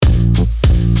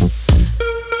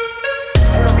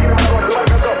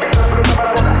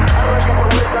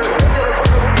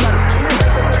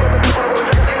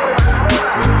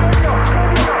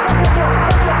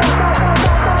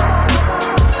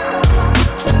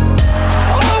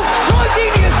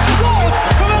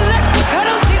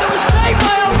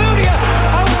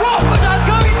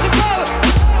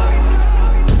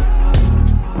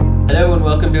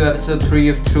episode 3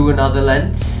 of Through Another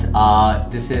Lens.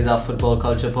 This is our football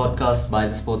culture podcast by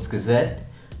the Sports Gazette,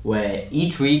 where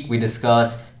each week we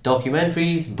discuss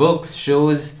documentaries, books,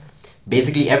 shows,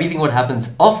 basically everything what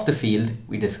happens off the field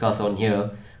we discuss on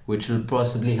here, which will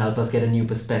possibly help us get a new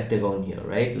perspective on here,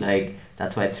 right? Like,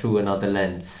 that's why Through Another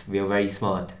Lens. We are very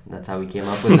smart. That's how we came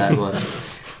up with that one.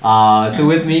 So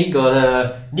with me, got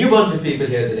a new bunch of people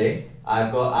here today.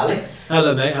 I've got Alex.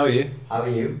 Hello, mate. How are you? How are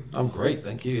you? I'm great,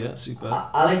 thank you. Yeah, super.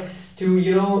 Alex,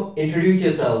 to, introduce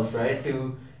yourself, right?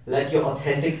 To let your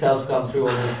authentic self come through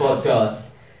on this podcast.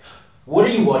 What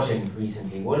are you watching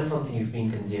recently? What is something you've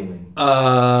been consuming?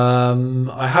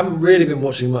 I haven't really been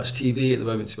watching much TV at the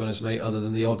moment, to be honest, mate, other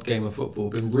than the odd game of football.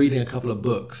 I've been reading a couple of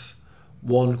books.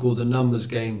 One called The Numbers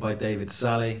Game by David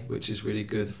Sally, which is really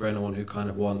good for anyone who kind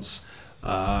of wants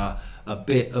a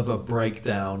bit of a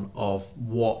breakdown of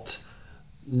what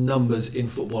numbers in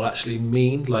football actually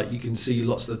mean. Like, you can see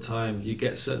lots of the time you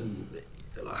get certain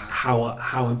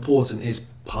how important is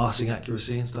passing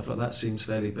accuracy and stuff like that. Seems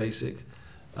fairly basic,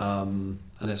 and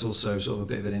it's also sort of a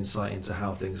bit of an insight into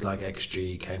how things like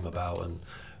XG came about, and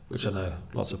which I know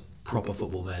lots of proper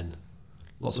football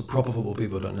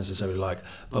people don't necessarily like.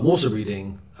 But I'm also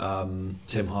reading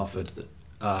Tim Harford,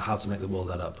 How to Make the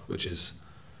World Add Up, which is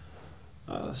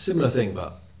a similar thing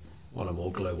but on a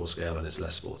more global scale, and it's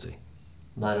less sporty.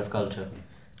 Man of culture.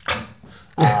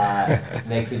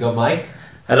 Next we got Mike.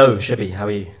 Hello, Shubi. How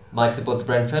are you? Mike supports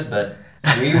Brentford, but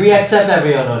we accept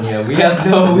everyone on here. We have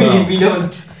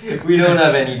we don't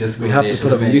have any discrimination. We have to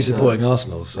put up a you supporting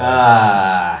Arsenal. So.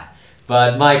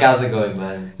 But Mike, how's it going,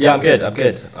 man? Yeah, I'm good.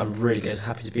 I'm really good.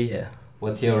 Happy to be here.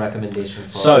 What's your recommendation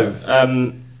for us?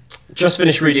 Just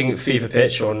finished reading Fever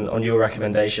Pitch on your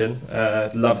recommendation.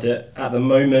 Loved it. At the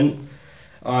moment,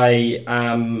 I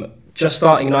am just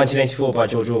starting 1984 by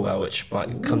George Orwell, which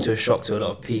might come to a shock to a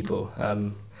lot of people.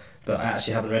 But I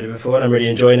actually haven't read it before and I'm really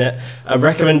enjoying it. A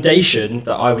recommendation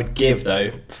that I would give,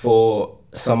 though, for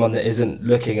someone that isn't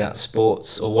looking at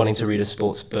sports or wanting to read a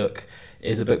sports book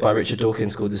is a book by Richard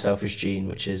Dawkins called The Selfish Gene,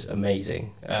 which is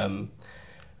amazing.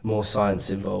 More science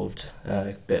involved,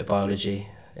 a bit of biology,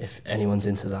 if anyone's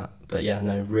into that. But yeah,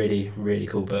 no, really, really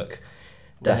cool book.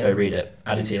 Defo read it.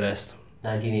 Add it to your list.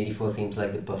 1984 seems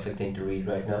like the perfect thing to read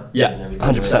right now. Yeah,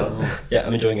 100%. Yeah,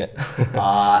 I'm enjoying it.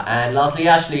 And lastly,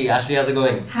 Ashley. Ashley, how's it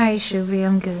going? Hi, Shubi.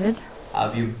 I'm good. How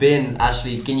have you been?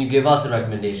 Ashley, can you give us a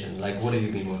recommendation? Like, what have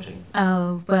you been watching?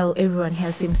 Well, everyone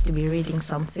here seems to be reading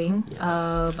something.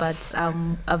 Yeah. But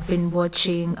I've been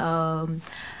watching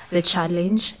The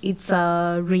Challenge. It's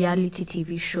a reality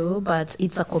TV show, but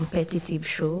it's a competitive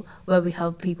show where we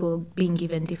have people being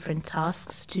given different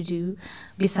tasks to do.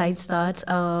 Besides that,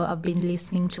 I've been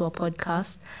listening to a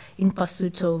podcast, In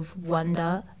Pursuit of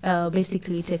Wonder.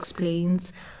 Basically, it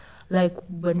explains, like,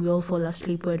 when we all fall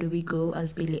asleep, where do we go,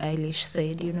 as Billie Eilish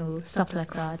said, stuff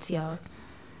like that, yeah.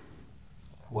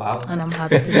 Wow. And I'm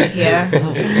happy to be here.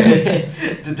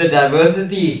 the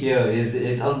diversity here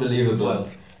it's unbelievable. Wow.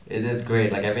 It is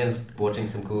great. Like, everyone's watching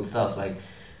some cool stuff. Like,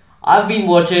 I've been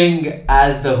watching,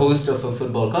 as the host of a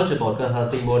football culture podcast, I've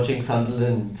been watching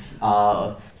Sunderland's Till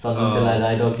I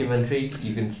Die documentary.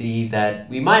 You can see that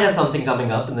we might have something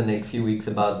coming up in the next few weeks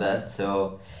about that.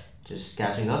 So, just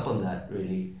catching up on that,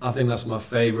 really. I think that's my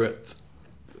favourite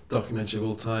documentary of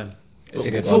all time. It's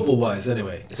a good one. Football-wise,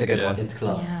 anyway. It's a good one. It's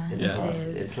class. Yeah, It's it class.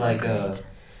 is. It's like a...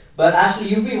 But Ashley,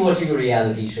 you've been watching a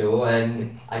reality show,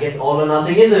 and I guess All or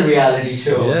Nothing is a reality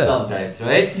show sometimes,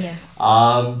 right? Yes.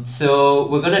 So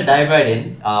we're gonna dive right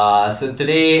in. So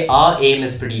today our aim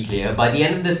is pretty clear. By the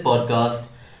end of this podcast,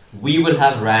 we will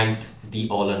have ranked the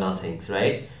All or Nothings,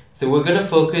 right? So we're gonna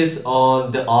focus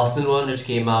on the Arsenal one, which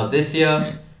came out this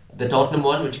year, the Tottenham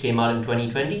one, which came out in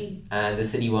 2020, and the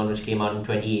City one, which came out in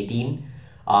 2018.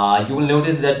 You will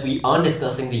notice that we aren't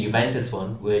discussing the Juventus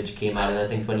one, which came out in, I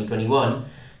think, 2021,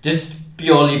 just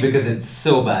purely because it's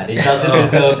so bad. It doesn't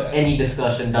deserve any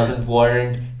discussion, doesn't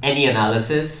warrant any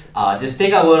analysis. Just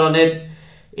take our word on it.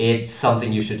 It's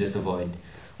something you should just avoid.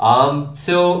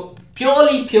 So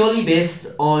purely based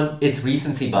on its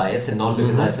recency bias and not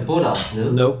because I support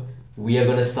Arsenal, Nope. we are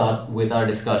going to start with our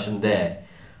discussion there.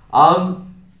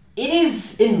 It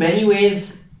is, in many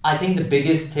ways, I think the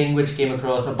biggest thing which came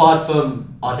across, apart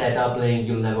from Arteta playing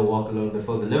You'll Never Walk Alone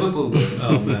before the Liverpool game,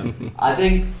 Oh, man. I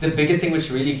think the biggest thing which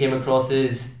really came across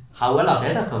is how well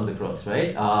Arteta comes across,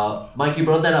 right? Mike, you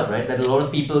brought that up, right? That a lot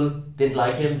of people didn't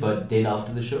like him, but did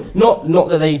after the show. Not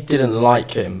that they didn't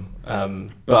like him,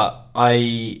 but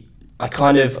I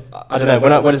kind of, I don't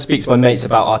know, when I speak to my mates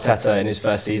about Arteta in his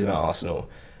first season at Arsenal,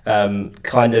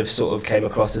 kind of sort of came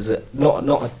across as not an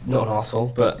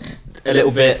arsehole, but a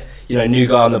little bit, new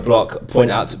guy on the block,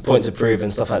 point to prove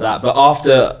and stuff like that. But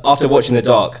after watching the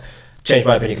doc, changed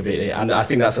my opinion completely, and I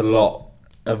think that's a lot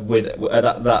of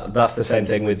that's the same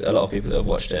thing with a lot of people that have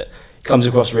watched it. Comes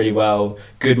across really well,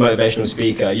 good motivational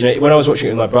speaker. When I was watching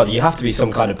it with my brother, you have to be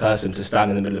some kind of person to stand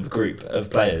in the middle of a group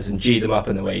of players and G them up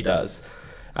in the way he does.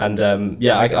 And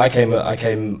I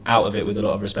came out of it with a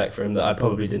lot of respect for him that I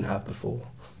probably didn't have before.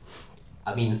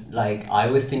 I mean, like, I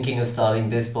was thinking of starting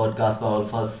this podcast by all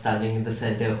of us standing in the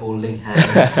center, holding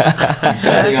hands,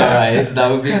 shutting our eyes. That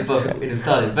would be the perfect way to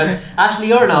start it. But Ashley,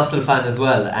 you're an Arsenal fan as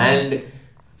well, and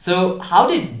so how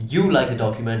did you like the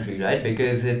documentary, right?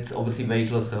 Because it's obviously very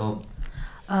close to home.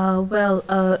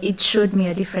 It showed me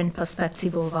a different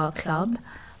perspective of our club.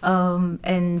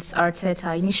 And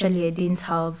Arteta, initially I didn't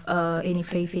have any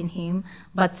faith in him,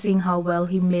 but seeing how well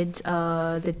he made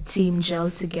the team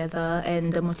gel together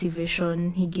and the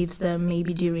motivation he gives them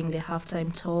maybe during the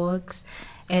halftime talks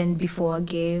and before a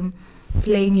game,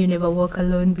 playing You Never Walk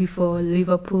Alone before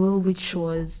Liverpool, which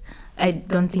was, I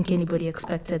don't think anybody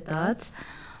expected that.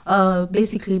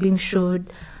 Basically being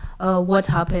showed what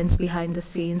happens behind the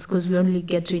scenes, because we only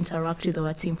get to interact with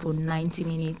our team for 90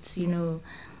 minutes,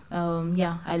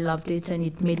 I loved it, and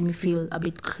it made me feel a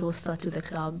bit closer to the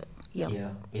club.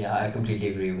 Yeah, I completely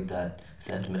agree with that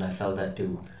sentiment. I felt that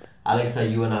too. Alex, are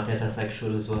you an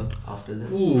Artetasexual as well after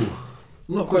this? Ooh,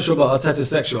 I'm not quite sure about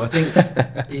Artetasexual. I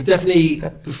think he definitely,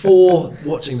 before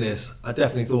watching this, I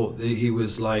definitely thought that he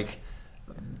was like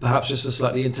perhaps just a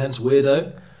slightly intense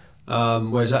weirdo.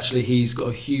 Whereas actually he's got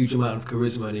a huge amount of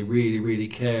charisma and he really, really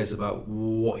cares about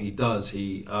what he does.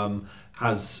 I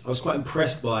was quite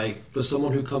impressed by, for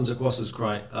someone who comes across as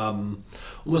quite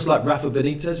almost like Rafa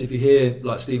Benitez. If you hear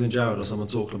like Steven Gerrard or someone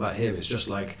talking about him, it's just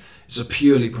like it's a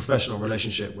purely professional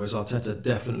relationship. Whereas Arteta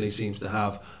definitely seems to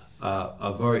have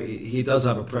he does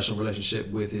have a professional relationship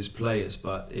with his players,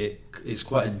 but it's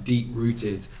quite a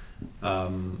deep-rooted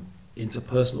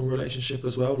interpersonal relationship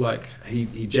as well. Like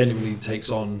he genuinely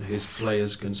takes on his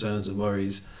players' concerns and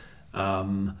worries.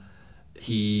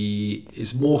 He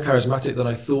is more charismatic than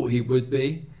I thought he would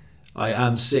be. I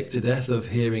am sick to death of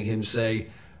hearing him say,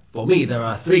 "For me, there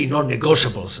are 3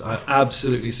 non-negotiables." I'm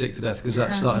absolutely sick to death because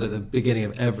that started at the beginning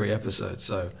of every episode.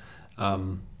 So,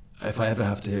 if I ever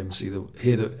have to hear him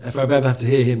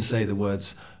say the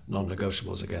words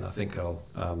non-negotiables again, I think I'll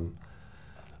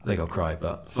cry.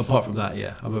 But apart from that,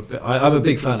 yeah, I'm a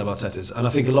big fan of Arteta's, and I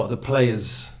think a lot of the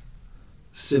players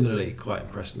similarly quite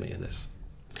impressed me in this.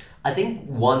 I think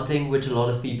one thing which a lot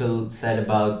of people said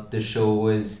about the show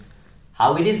was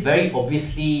how it is very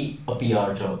obviously a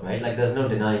PR job, right? Like, there's no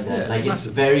denying that. It's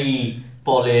very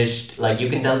polished. Like, you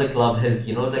can tell the club has,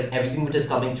 everything which is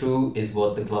coming through is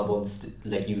what the club wants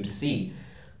you to see.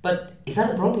 But is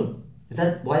that a problem? Is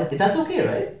that's okay,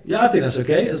 right? Yeah, I think that's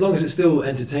okay as long as it's still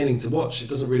entertaining to watch. It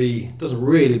doesn't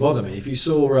really bother me. If you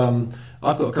saw,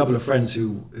 I've got a couple of friends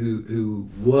who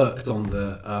worked on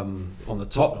the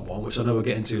Tottenham one, which I know we'll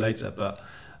get into later. But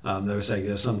they were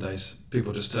saying some days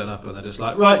people just turn up and they're just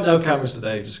like, right, no cameras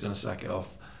today, just going to sack it off.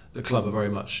 The club are very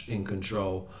much in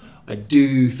control. I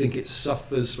do think it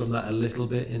suffers from that a little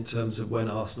bit in terms of when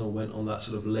Arsenal went on that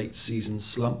sort of late season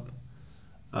slump.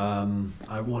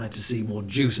 I wanted to see more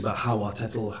juice about how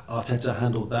Arteta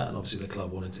handled that, and obviously the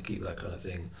club wanted to keep that kind of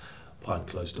thing behind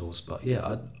closed doors. But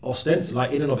yeah,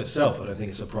 ostensibly, in and of itself, I don't think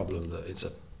it's a problem that it's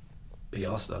a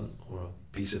PR stunt or a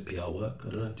piece of PR work. I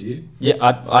don't know. Do you? Yeah,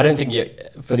 I don't think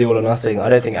for the All or Nothing. I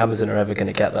don't think Amazon are ever going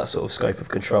to get that sort of scope of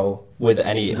control with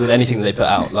anything that they put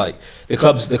out. Like the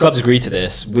clubs agreed to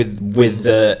this with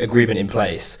the agreement in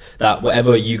place that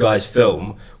whatever you guys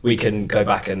film, we can go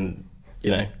back and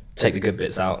take the good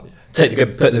bits out, put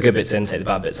the good bits in, take the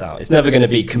bad bits out. It's never going to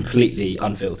be completely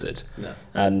unfiltered. No.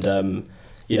 And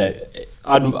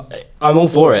I'm all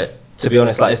for it, to be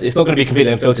honest. Like it's not going to be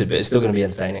completely unfiltered, but it's still going to be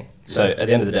entertaining. So at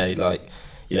the end of the day,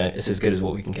 it's as good as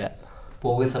what we can get.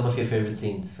 What were some of your favourite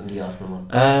scenes from the Arsenal one?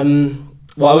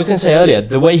 Well, I was going to say earlier,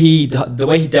 the way he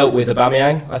dealt with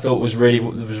Aubameyang, I thought was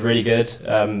really good.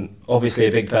 Obviously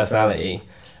a big personality,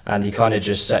 and he kind of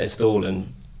just set his stall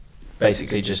and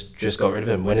basically just got rid of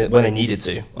him when they needed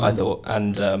to, I thought.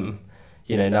 And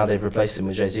now they've replaced him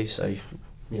with Jesus, so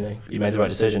you made the right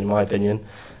decision in my opinion.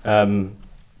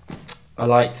 I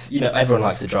liked, everyone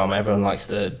likes the drama, everyone likes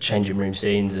the changing room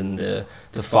scenes and the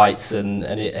fights and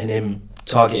him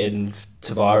targeting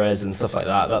Tavares and stuff like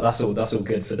that. That's all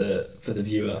good for the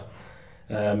viewer.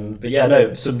 But yeah,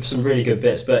 no, some really good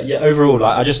bits. But yeah, overall,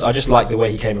 I just like the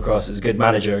way he came across as a good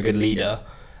manager, a good leader,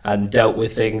 and dealt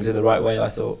with things in the right way, I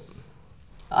thought.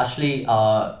 Actually,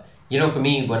 for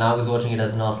me, when I was watching it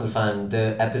as an Arsenal fan,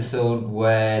 the episode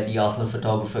where the Arsenal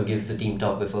photographer gives the team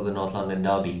talk before the North London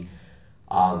derby,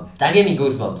 that gave me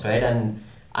goosebumps, right? And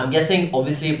I'm guessing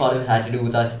obviously part of it had to do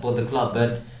with I support the club,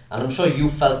 and I'm sure you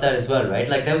felt that as well, right?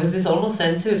 Like there was this almost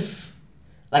sense of,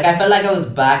 like I felt like I was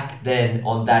back then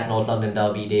on that North London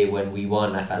derby day when we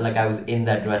won. I felt like I was in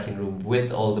that dressing room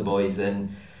with all the boys,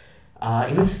 and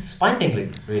it was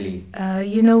spine-tingling, really.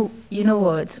 You know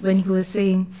what? When he was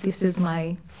saying, "This is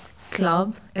my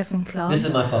club, effing club." This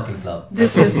is my fucking club.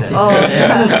 This is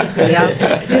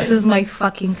yeah. This is my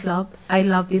fucking club. I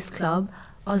love this club.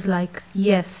 I was like,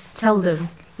 yes, tell them,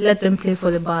 let them play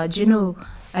for the badge.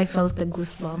 I felt the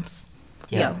goosebumps.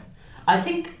 Yeah. I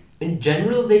think in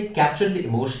general they captured the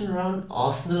emotion around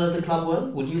Arsenal as a club well.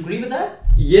 Would you agree with that?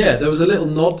 Yeah, there was a little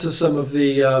nod to some of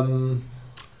the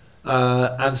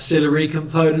ancillary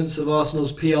components of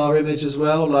Arsenal's PR image as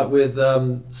well, like with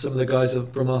some of the guys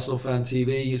from Arsenal Fan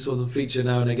TV. You saw them feature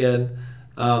now and again.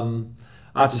 I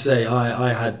have to say,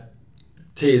 I had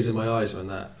tears in my eyes when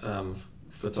that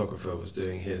photographer was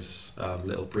doing his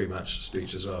little pre-match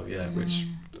speech as well. Yeah, which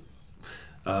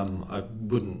I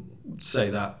wouldn't say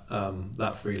that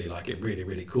that freely. Like it really,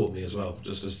 really caught me as well,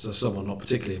 just as someone not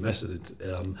particularly invested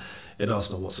in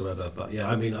Arsenal whatsoever. But yeah,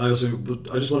 I mean, I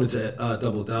just wanted to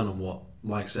double down on what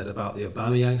Mike said about the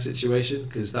Aubameyang situation,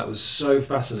 because that was so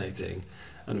fascinating,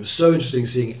 and it was so interesting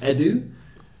seeing Edu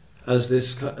as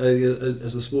this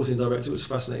as the sporting director. It was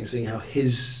fascinating seeing how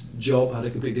his job had a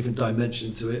completely different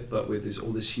dimension to it, but with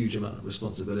all this huge amount of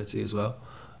responsibility as well.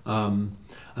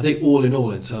 I think all in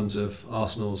all, in terms of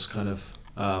Arsenal's kind of,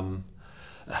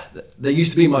 they used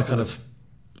to be my kind of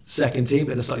second team,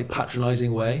 but in a slightly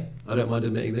patronising way. I don't mind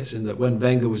admitting this, in that when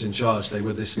Wenger was in charge, they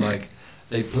were this like,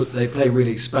 they play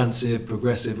really expansive,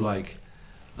 progressive, like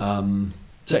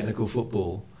technical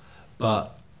football,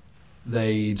 but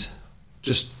they'd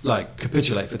just like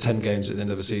capitulate for 10 games at the end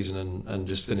of the season and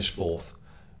just finish fourth.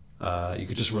 You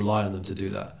could just rely on them to do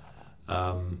that.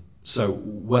 So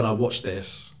when I watched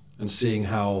this and seeing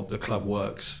how the club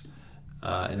works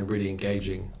in a really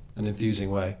engaging and enthusing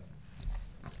way,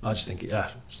 I just think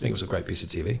it was a great piece of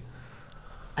TV.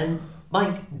 And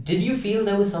Mike, did you feel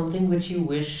there was something which you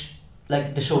wish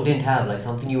like the show didn't have, like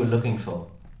something you were looking for?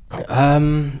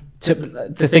 The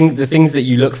things that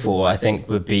you look for, I think,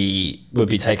 would be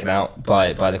taken out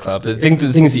by the club. The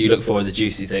things that you look for are the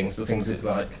juicy things, the things that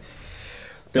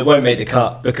won't make the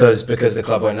cut because the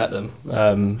club won't let them.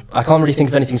 I can't really think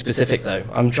of anything specific though.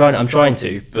 I'm trying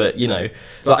to, but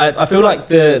I feel like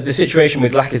the situation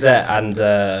with Lacazette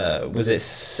and was it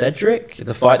Cedric,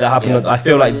 the fight that happened. Yeah. I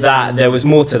feel like that there was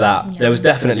more to that. Yeah. There was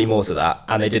definitely more to that,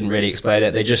 and they didn't really explain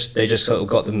it. They just sort of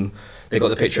got them. They got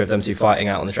the picture of them two fighting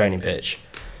out on the training pitch,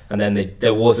 and then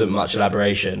there wasn't much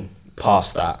elaboration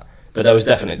past that. But there was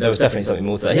definitely something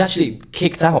more to that. He actually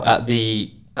kicked out at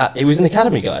the. He was an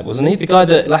academy guy, wasn't he? The guy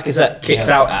that Lacazette kicked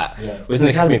out at was an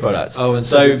academy product. Oh, and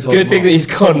so good thing that he's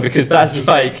gone, because that's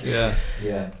like,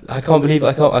 I couldn't believe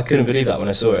that when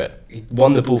I saw it. He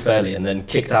won the ball fairly and then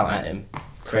kicked out at him.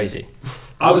 Crazy.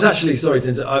 I was actually sorry to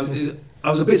interrupt. I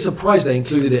was a bit surprised they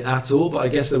included it at all, but I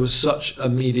guess there was such a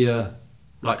media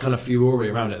like kind of furore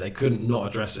around it, they couldn't not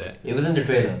address it. It was in the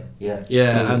trailer, yeah.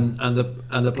 Yeah, and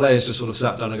the players just sort of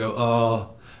sat down and go, oh,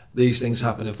 these things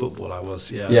happen in football.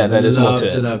 There's more to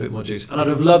it. To know a bit more juice. And I'd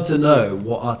have loved to know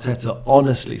what Arteta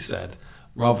honestly said,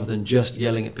 rather than just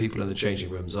yelling at people in the changing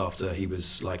rooms after he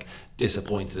was like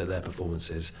disappointed at their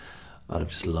performances. I'd have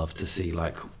just loved to see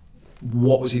like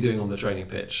what was he doing on the training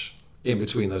pitch in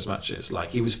between those matches. Like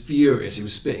he was furious, he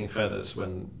was spitting feathers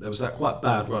when there was that quite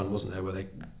bad run, wasn't there, where they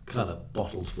kind of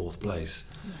bottled fourth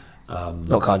place.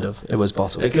 Not kind of, it was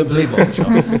bottled. A complete bottle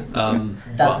job.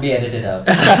 That'll be edited out.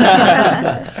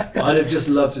 I'd have just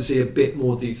loved to see a bit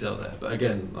more detail there. But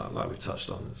again, like we've touched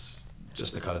on, it's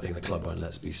just the kind of thing the club won't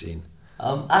let be seen.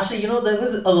 Actually, there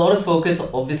was a lot of focus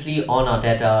obviously on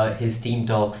Arteta, his team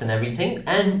talks and everything.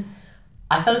 And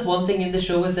I felt one thing in the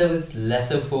show was there was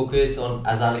lesser focus on,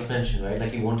 as Alex mentioned, right?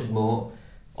 Like he wanted more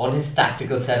on his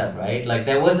tactical setup, right? Like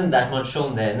there wasn't that much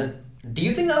shown there. And do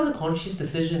you think that was a conscious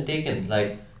decision taken?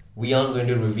 Like, we aren't going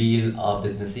to reveal our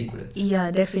business secrets. Yeah,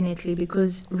 definitely.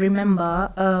 Because remember,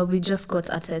 we just got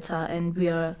Arteta and we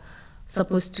are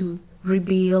supposed to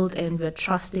rebuild and we're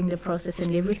trusting the process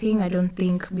and everything. I don't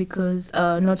think because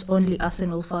not only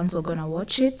Arsenal fans are going to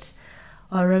watch it,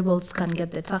 our rebels can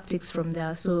get the tactics from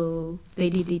there. So they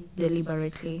did it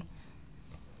deliberately.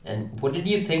 And what did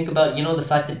you think about, the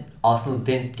fact that Arsenal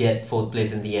didn't get fourth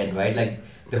place in the end, right? Like,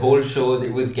 the whole show,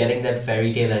 it was getting that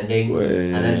fairy tale ending,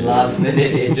 and then last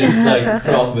minute it just like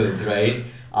crumbles, right?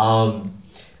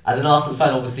 As an Arsenal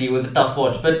fan, obviously it was a tough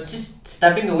watch, but just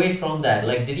stepping away from that,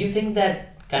 like, did you think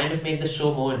that kind of made the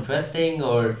show more interesting,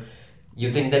 or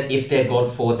you think that if they got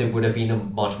fourth, it would have been a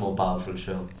much more powerful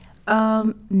show?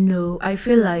 No, I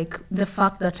feel like the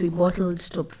fact that we bottled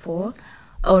top 4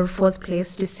 or 4th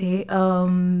place to say,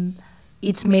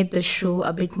 it made the show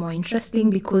a bit more interesting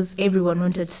because everyone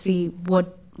wanted to see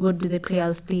what do the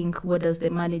players think, what does the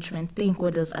management think,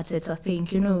 what does Arteta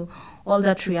think, all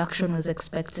that reaction was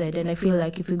expected. And I feel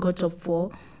like if we got top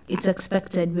 4, it's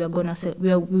expected we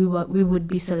would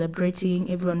be celebrating,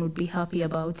 everyone would be happy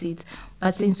about it.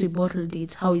 But since we bottled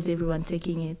it, how is everyone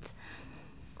taking it?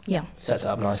 Yeah. Sets it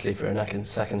up nicely for a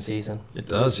second season. It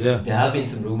does, yeah. There have been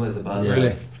some rumours about that.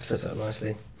 Really? Sets it up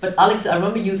nicely. But Alex, I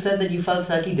remember you said that you felt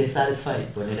slightly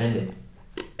dissatisfied when it ended.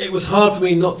 It was hard for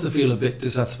me not to feel a bit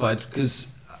dissatisfied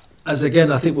because, as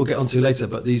again, I think we'll get onto later,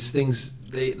 but these things,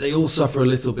 they all suffer a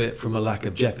little bit from a lack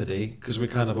of jeopardy because we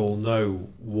kind of all know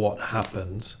what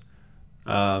happened.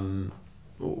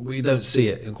 We don't see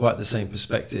it in quite the same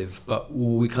perspective, but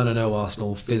we kind of know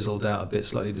Arsenal fizzled out a bit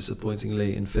slightly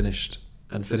disappointingly and finished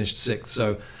 6th.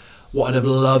 So what I'd have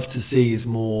loved to see is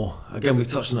more, again,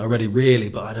 we've touched on it already really,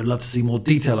 but I'd have loved to see more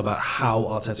detail about how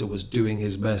Arteta was doing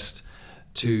his best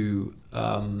to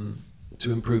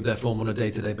improve their form on a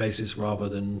day-to-day basis, rather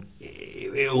than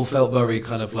it all felt very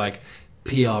kind of like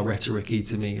PR rhetoric-y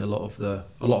to me, a lot of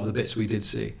the bits we did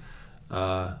see.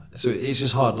 So it's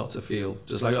just hard not to feel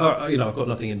just like, I've got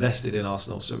nothing invested in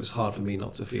Arsenal, so it's hard for me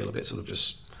not to feel a bit sort of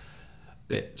just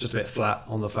a bit flat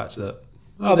on the fact that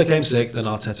they came 6th and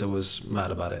Arteta was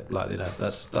mad about it. Like,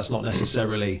 that's not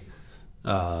necessarily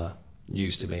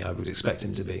news to me. I would expect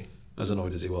him to be as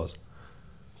annoyed as he was.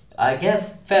 I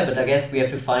guess fair, but I guess we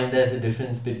have to find there's a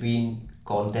difference between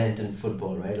content and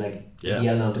football, right? Like, yeah,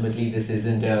 ultimately this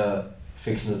isn't a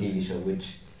fictional TV show,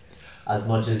 which as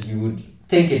much as you would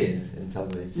think it is in some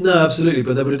ways. No, absolutely,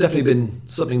 but there would have definitely been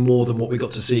something more than what we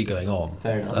got to see going on.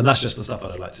 Fair enough. And that's just the stuff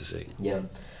I'd like to see. Yeah.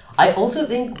 I also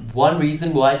think one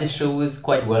reason why the show was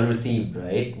quite well received,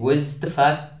 right, was the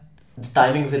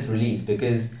timing of its release,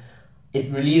 because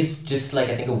it released just like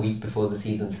I think a week before the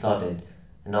season started,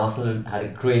 and Arsenal had a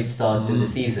great start to the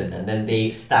season, and then they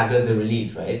staggered the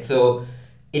release, right? So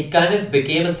it kind of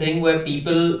became a thing where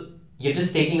you're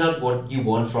just taking out what you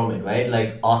want from it, right?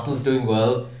 Like, Arsenal's doing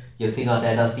well, you're seeing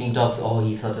Arteta's team talks,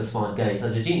 he's such a smart guy, he's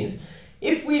such a genius.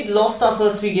 If we'd lost our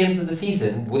first 3 games of the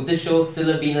season, would the show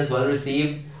still have been as well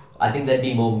received? I think there'd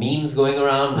be more memes going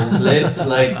around, more clips.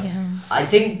 Like, yeah. I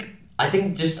think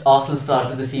just Arsenal's start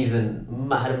to the season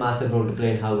had a massive role to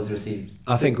play in how it was received.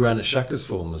 I think Granit Xhaka's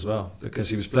form as well, because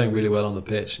he was playing really well on the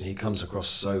pitch and he comes across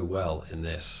so well in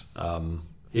this.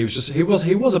 He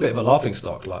was a bit of a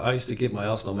laughingstock. Like, I used to give my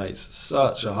Arsenal mates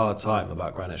such a hard time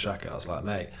about Granit Xhaka. I was like,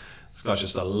 mate, this guy's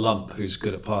just a lump who's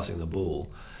good at passing the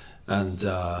ball, and.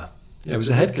 It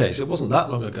was a head case. It wasn't that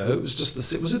long ago. It was just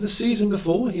was it the season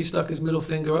before he stuck his middle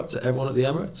finger up to everyone at the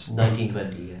Emirates?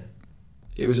 1920, yeah.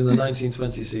 It was in the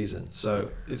 1920 season. So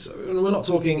we're not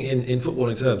talking in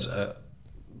footballing terms.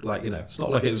 It's not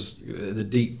like it was the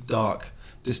deep, dark,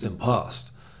 distant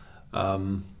past.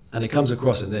 And he comes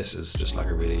across in this as just like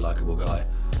a really likeable guy,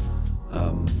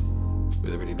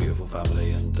 with a really beautiful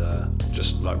family, and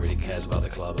just like really cares about the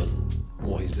club and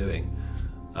what he's doing.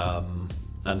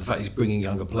 And in fact, he's bringing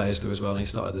younger players through as well, and he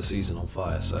started the season on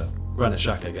fire. So Granit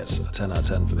Xhaka gets a 10 out of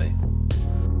 10 for me.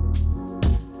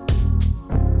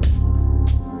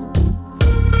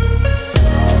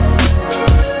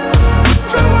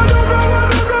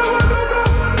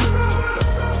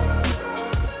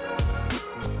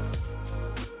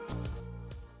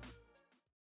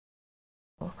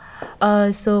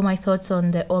 So my thoughts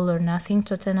on the all or nothing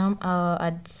Tottenham,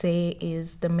 I'd say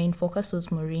is the main focus was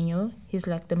Mourinho. He's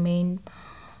like the main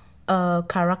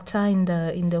character in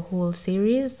the whole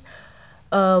series.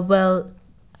 Whereas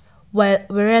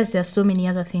there are so many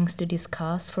other things to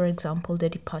discuss. For example, the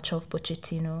departure of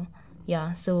Pochettino.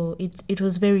 Yeah, so it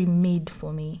was very mid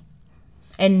for me,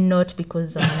 and not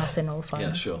because I'm an Arsenal fan.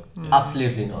 Yeah, sure.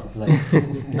 Absolutely not. Like,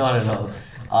 not at all.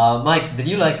 Mike, did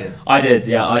you like it? I did,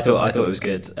 yeah. I thought it was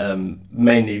good.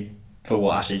 Mainly for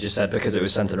what Ashley just said, because it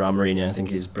was centered around Mourinho. I think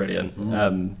he's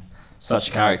brilliant. Such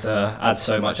a character, adds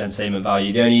so much entertainment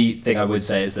value. The only thing I would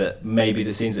say is that maybe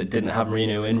the scenes that didn't have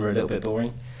Mourinho in were a little bit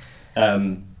boring.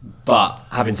 But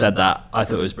having said that, I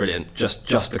thought it was brilliant just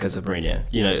because of Mourinho.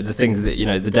 The things that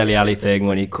the Dele Alli thing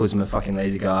when he calls him a fucking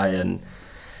lazy guy, and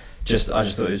I just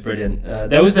thought it was brilliant.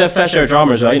 There was their fair share of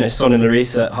drama as well. Son and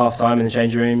Lloris at half time in the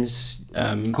changing rooms.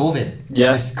 COVID.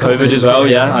 Yeah, COVID as well.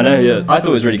 Yeah, I know. Yeah, I thought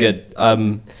it was really good.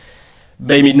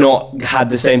 Maybe not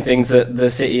had the same things that the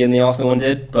City and the Arsenal one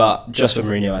did, but just for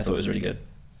Mourinho, I thought it was really good.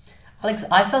 Alex,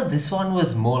 I felt this one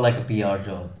was more like a PR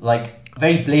job, like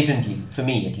very blatantly, for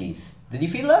me at least. Did you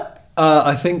feel that?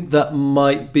 I think that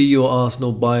might be your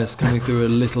Arsenal bias coming through a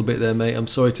little bit there, mate. I'm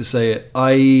sorry to say it.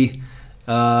 I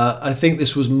think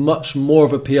this was much more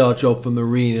of a PR job for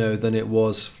Mourinho than it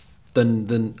was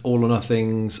than All or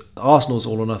Nothing's Arsenal's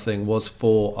All or Nothing was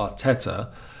for Arteta.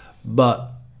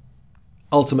 But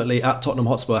ultimately, at Tottenham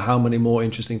Hotspur, how many more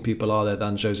interesting people are there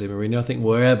than Jose Mourinho? I think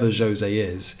wherever Jose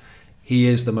is, he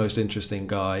is the most interesting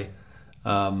guy.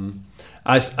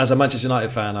 As a Manchester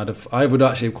United fan, I would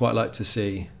actually quite like to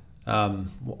see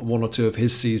one or two of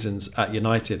his seasons at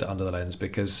United under the lens,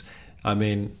 because I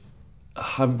mean, I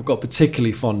haven't got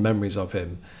particularly fond memories of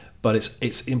him, but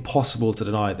it's impossible to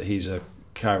deny that he's a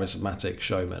charismatic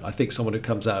showman. I think someone who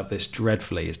comes out of this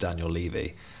dreadfully is Daniel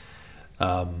Levy.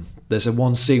 There's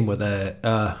one scene where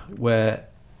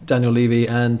Daniel Levy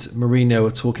and Mourinho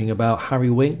are talking about Harry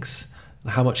Winks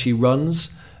and how much he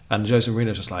runs, and Jose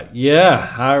Mourinho's just like, yeah,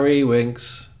 Harry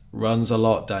Winks runs a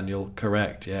lot, Daniel,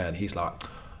 correct, yeah, and he's like,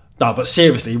 no, but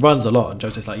seriously, he runs a lot, and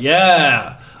Jose's like,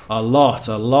 yeah, a lot.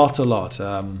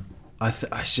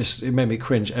 It made me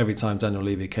cringe every time Daniel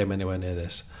Levy came anywhere near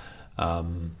this.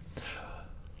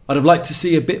 I'd have liked to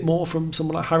see a bit more from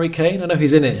someone like Harry Kane. I know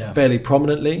he's in it fairly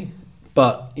prominently,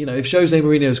 but you know, if Jose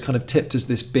Mourinho's kind of tipped as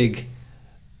this big,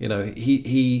 you know,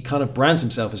 he kind of brands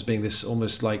himself as being this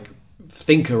almost like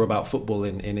thinker about football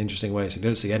in interesting ways. You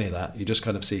don't see any of that. You just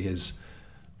kind of see his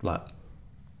like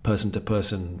person to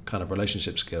person kind of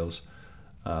relationship skills,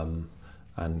 and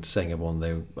saying everyone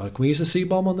can we use the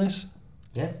C-bomb on this?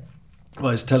 Yeah.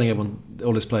 Well, he's telling everyone,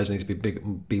 all his players need to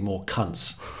be more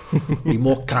cunts. Be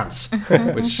more cunts,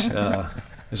 which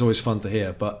is always fun to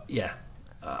hear. But yeah,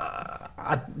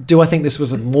 I think this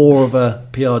was more of a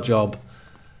PR job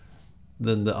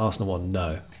than the Arsenal one?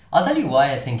 No. I'll tell you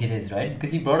why I think it is, right?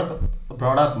 Because you brought up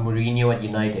Mourinho at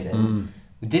United, and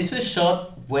this was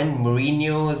shot when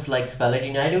Mourinho's like spell at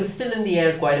United was still in the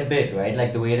air quite a bit, right?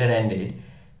 Like the way it had ended.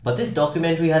 But this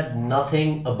documentary had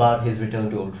nothing about his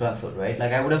return to Old Trafford, right?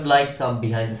 Like, I would have liked some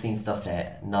behind-the-scenes stuff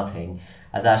there. Nothing.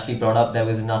 As Ashley brought up, there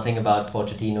was nothing about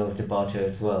Pochettino's departure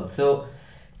as well. So,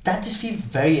 that just feels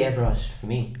very airbrushed for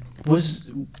me.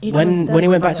 When he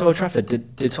went back to Old Trafford,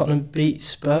 did Tottenham beat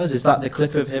Spurs? Is that the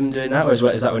clip of him doing that? Or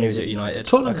is that when he was at United? I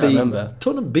can't remember.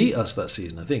 Tottenham beat us that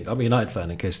season, I think. I'm a United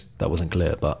fan, in case that wasn't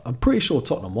clear. But I'm pretty sure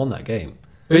Tottenham won that game.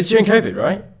 It was during COVID,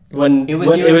 right? It was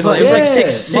like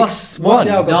 6-1.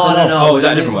 No. Oh, was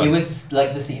that a different one? It was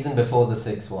like the season before the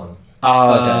 6-1.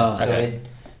 Oh, okay. So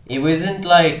it wasn't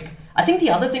like... I think the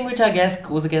other thing which I guess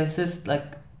goes against this, like,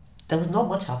 there was not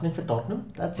much happening for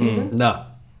Tottenham that season. No,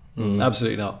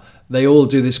 absolutely not. They all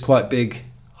do this quite big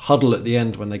huddle at the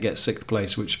end when they get 6th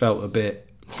place, which felt a bit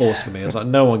forced for me. I was like,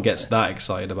 no one gets that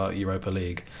excited about Europa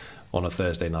League on a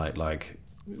Thursday night. Like,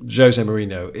 Jose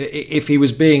Mourinho, if he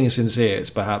was being sincere, it's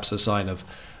perhaps a sign of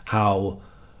how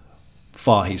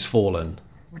far he's fallen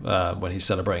when he's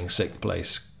celebrating 6th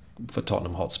place for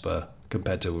Tottenham Hotspur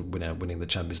compared to winning the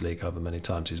Champions League however many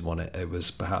times he's won it. It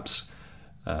was perhaps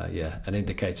an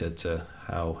indicator to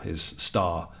how his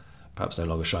star perhaps no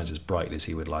longer shines as bright as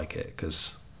he would like it,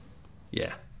 because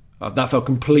that felt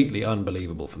completely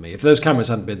unbelievable for me. If those cameras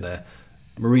hadn't been there,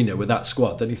 Mourinho with that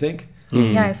squad, don't you think?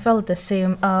 Yeah, I felt the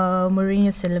same.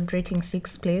 Mourinho celebrating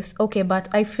 6th place. Okay, but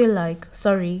I feel like,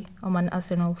 sorry, I'm an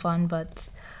Arsenal fan, but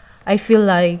I feel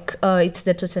like it's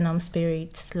the Tottenham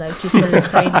spirit. Like, you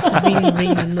celebrate really,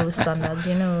 really low standards,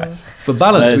 you know. For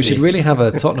balance, we should really have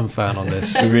a Tottenham fan on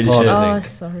this. We really should. Oh,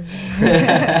 sorry.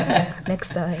 Next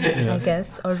time, I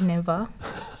guess, or never.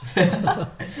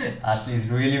 Ashley's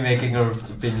really making her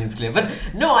opinions clear. But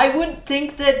no, I would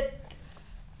think that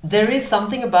there is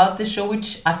something about this show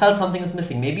which I felt something was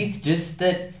missing. Maybe it's just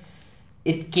that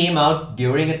it came out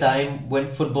during a time when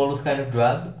football was kind of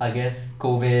drab. I guess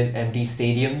COVID, empty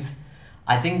stadiums.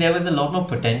 I think there was a lot more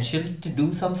potential to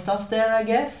do some stuff there, I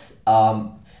guess.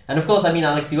 And of course, I mean,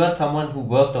 Alex, you are someone who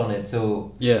worked on it,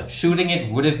 so shooting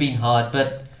it would have been hard.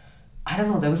 But I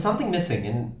don't know, there was something missing.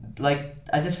 And like,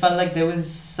 I just felt like there was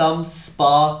some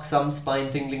spark, some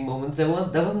spine-tingling moments. There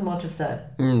wasn't much of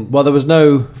that. Well, there was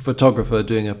no photographer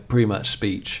doing a pre-match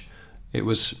speech. It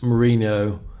was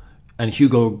Mourinho and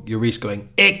Hugo Lloris going,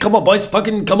 "Hey, come on, boys,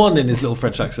 fucking come on," in his little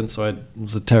French accent. Sorry, it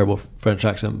was a terrible French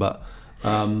accent, but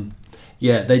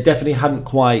they definitely hadn't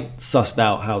quite sussed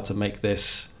out how to make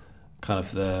this kind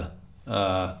of the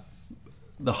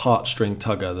heartstring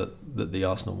tugger that the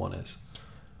Arsenal one is.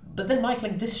 But then, Mike,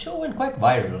 like, this show went quite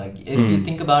viral. Like, if you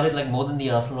think about it, like, more than the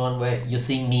Arsenal one, where you're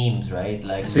seeing memes, right?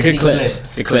 Like, it's good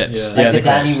clips. Good clips. Like the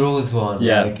Danny Rose one.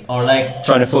 Yeah. Like, or like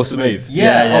trying to force a move.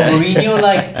 Yeah. Or Mourinho,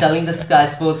 like, telling the Sky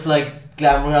Sports, like,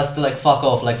 Glamour has to, like, fuck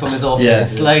off, like, from his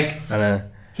office. Yeah. Like, I know.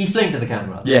 He's playing to the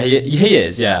camera. Yeah, he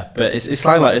is. Yeah, but it's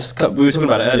slightly like we were talking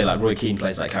about it earlier. Like Roy Keane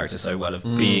plays that character so well of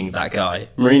being that guy.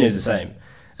 Mourinho's the same.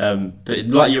 But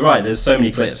like you're right, there's so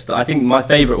many clips. I think my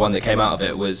favourite one that came out of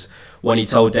it was when he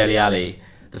told Dele Alli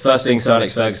the first thing Sir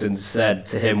Alex Ferguson said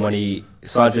to him when he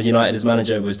signed for United as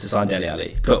manager was to sign Dele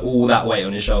Alli. Put all that weight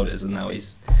on his shoulders, and now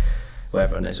he's where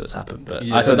everyone knows what's happened. But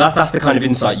I thought that's the kind of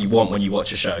insight you want when you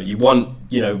watch a show. You want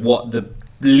what the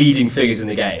leading figures in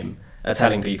the game are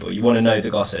telling people. You want to know the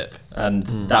gossip, and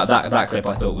that clip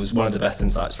I thought was one of the best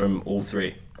insights from all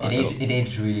three. It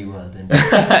aged really well, didn't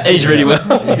it? Aged really well.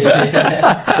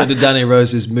 So did Danny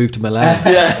Rose's move to Milan?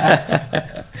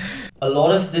 A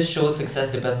lot of this show's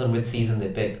success depends on which season they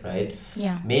pick, right?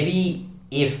 Yeah. Maybe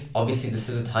if, obviously this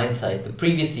is with hindsight, the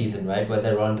previous season, right, where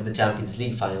they run to the Champions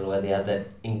League final, where they had that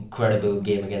incredible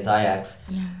game against Ajax.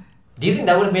 Yeah. Do you think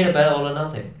that would have made a better All or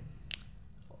Nothing?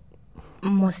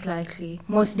 Most likely.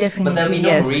 Most definitely, But there'll be no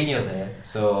yes. Mourinho there,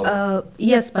 so...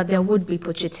 Yes, but there would be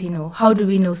Pochettino. How do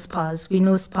we know Spurs? We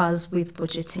know Spurs with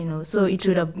Pochettino, so it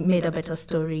would have made a better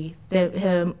story.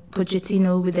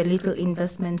 Pochettino, with the little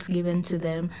investments given to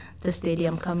them, the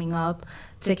stadium coming up,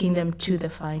 taking them to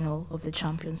the final of the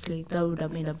Champions League, that would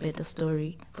have made a better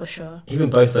story, for sure.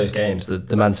 Even both those games,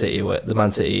 the Man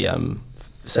City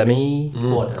semi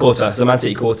quarter, so the Man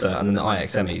City quarter and then the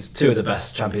Ajax semis, two of the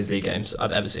best Champions League games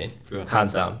I've ever seen,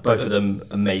 hands down. Both of them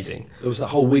amazing. There was that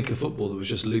whole week of football that was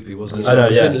just loopy, wasn't it? I know,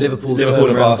 yeah. Liverpool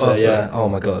and Barca, yeah. Oh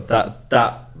my god,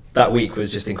 that week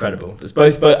was just incredible. It's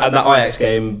both and that Ajax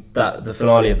game, that the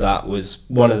finale of that was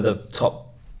one of the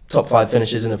top 5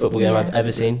 finishes in a football game I've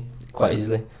ever seen, quite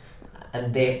easily.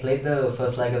 And they played the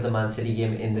first leg of the Man City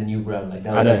game in the new ground, like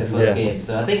that was like the first game.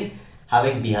 So I think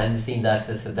having behind the scenes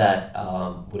access to that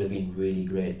would have been really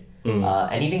great.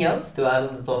 Anything else to add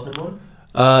on the Tottenham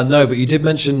one? No, but you did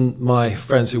mention my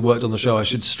friends who worked on the show. I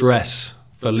should stress,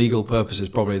 for legal purposes,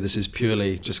 probably this is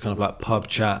purely just kind of like pub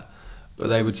chat, but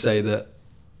they would say that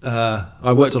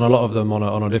I worked on a lot of them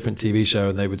on a different TV show,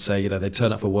 and they would say, they'd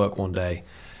turn up for work one day,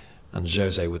 and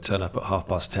Jose would turn up at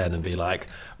 10:30 and be like,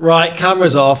 right,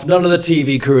 cameras off, none of the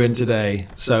TV crew in today.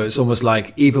 So it's almost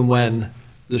like even when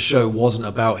the show wasn't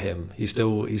about him, he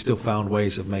still found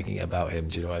ways of making it about him.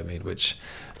 Do you know what I mean? Which,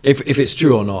 if it's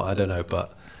true or not, I don't know,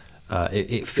 but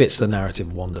it fits the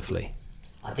narrative wonderfully.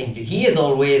 I think he is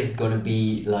always going to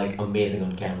be like amazing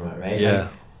on camera, right? Yeah. Like,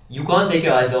 you can't take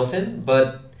your eyes off him,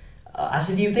 but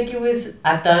actually, do you think he was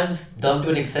at times done to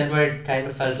an extent where it kind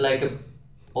of felt like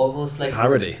almost like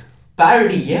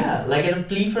Parody, yeah, like a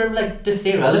plea for him, like to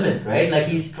stay relevant, right? Like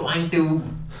he's trying to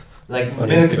like On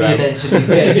milk the Instagram. attention he's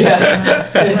getting.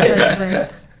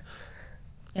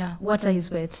 What are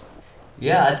his words?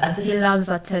 Yeah, I He loves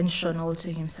attention all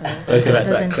to himself. I was going to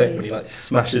that Doesn't clip he? when he like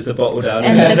smashes the bottle down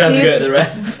And and the has to go clip- to the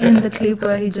ref. In the clip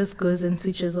where he just goes and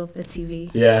switches off the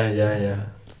TV. Yeah.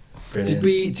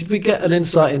 Brilliant. Did we get an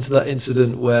insight into that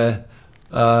incident where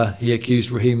he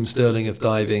accused Raheem Sterling of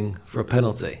diving for a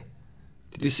penalty?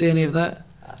 Did you see any of that?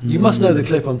 You must know the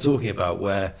clip I'm talking about,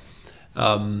 where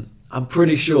I'm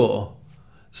pretty sure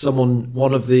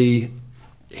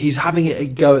he's having a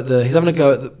go at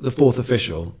the fourth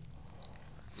official.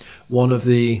 One of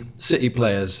the City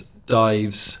players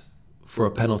dives for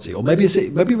a penalty, or maybe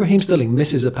Raheem Sterling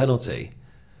misses a penalty,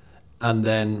 and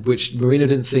then which Mourinho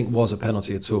didn't think was a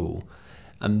penalty at all,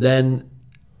 and then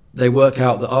they work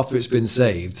out that after it's been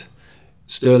saved,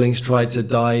 Sterling's tried to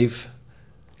dive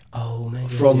from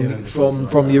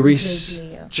Lloris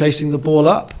chasing the ball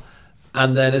up,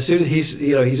 and then as soon as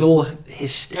he's all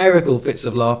hysterical fits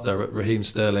of laughter at Raheem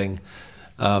Sterling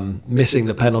missing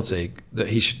the penalty that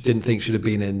he didn't think should have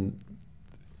been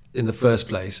in the first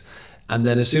place, and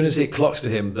then as soon as it clocks to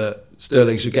him that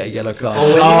Sterling should get a yellow card,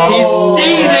 he's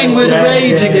seething with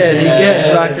rage again. He gets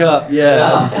back up,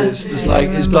 and it's just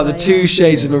like the two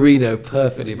shades of Mourinho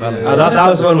perfectly balanced. That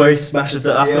was the one where he smashes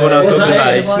that's the one I was talking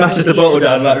about. He smashes the bottle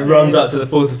down, like runs up to the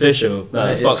fourth official. No,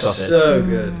 it's box office. So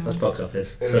good. That's box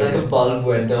office. It was like a ball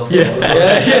went off.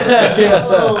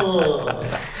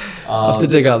 I have to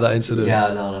dig out that incident.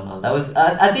 Yeah, no. That was.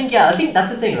 I think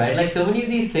that's the thing, right? Like so many of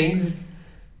these things,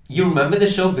 you remember the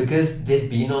show because they've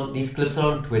been on these clips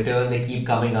are on Twitter and they keep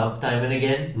coming up time and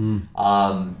again.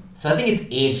 So I think it's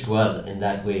aged well in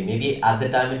that way. Maybe at the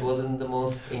time it wasn't the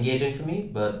most engaging for me,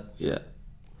 but Yeah.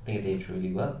 I think it's aged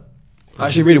really well. I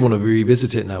actually really want to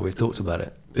revisit it now we've talked about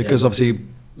it, because obviously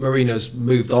Mourinho's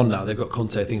moved on now. They've got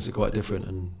Conte, things are quite different,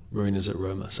 and Mourinho's at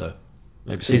Roma, so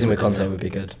maybe Season with Conte would be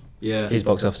good. Yeah. He's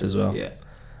box office as well. Yeah.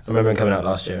 I remember him coming out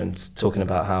last year and talking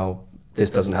about how this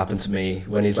doesn't happen to me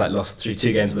when he's lost through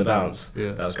 2 games on the bounce.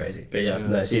 Yeah. That was crazy. But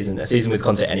a season with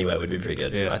Conte anywhere would be pretty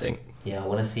good, I think. Yeah, I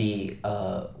want to see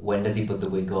when does he put the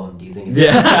wig on? Do you think it's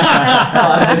Yeah.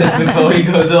 5 minutes before he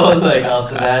goes on, like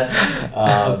after that?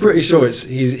 I'm pretty sure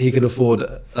he can afford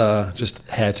just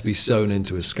hair to be sewn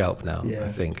into his scalp now. Yeah.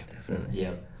 I think. Definitely.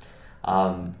 Yeah.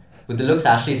 With the looks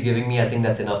Ashley's giving me, I think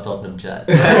that's enough Tottenham chat.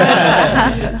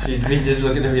 She's been just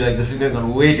looking at me like this is going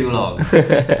on way too long.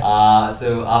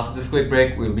 So after this quick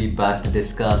break, we'll be back to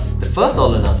discuss the first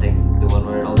All or Nothing, the one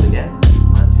where it all began,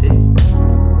 Man City.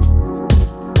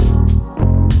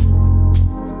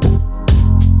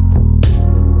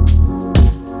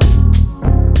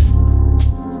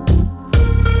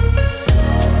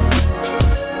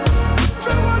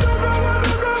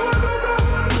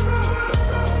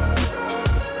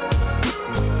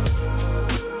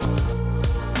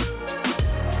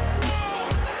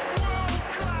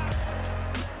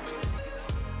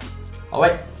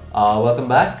 Alright, welcome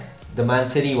back. The Man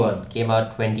City one came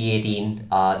out 2018,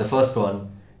 the first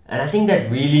one. And I think that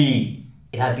really,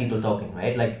 it had people talking,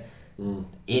 right? Like,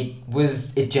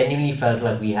 it genuinely felt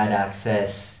like we had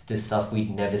access to stuff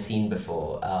we'd never seen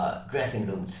before, dressing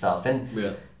room stuff, and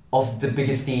of the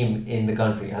biggest team in the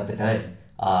country at the time,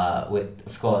 with,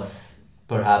 of course,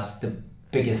 perhaps the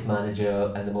biggest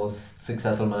manager and the most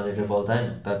successful manager of all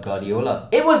time, Pep Guardiola.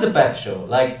 It was the Pep show.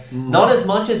 Like, not as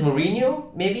much as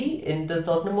Mourinho, maybe, in the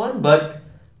Tottenham one, but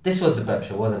this was the Pep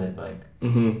show, wasn't it, Mike?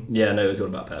 Mm-hmm. Yeah, no, it was all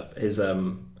about Pep.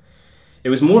 It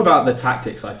was more about the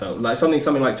tactics, I felt. Like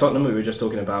something like Tottenham we were just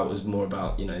talking about was more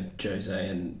about, Jose,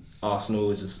 and Arsenal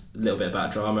was just a little bit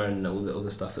about drama and all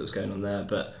the stuff that was going on there,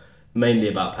 but mainly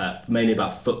about Pep, mainly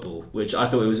about football, which I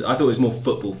thought it was more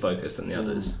football focused than the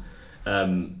others.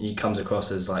 He comes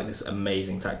across as like this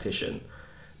amazing tactician,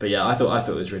 but yeah, I thought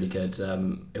it was really good.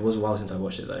 It was a while since I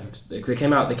watched it though. They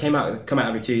come out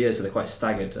every 2 years, so they're quite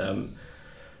staggered.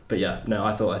 But yeah, no,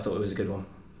 I thought it was a good one.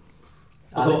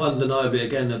 I thought undeniably,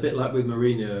 again, a bit like with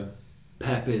Mourinho,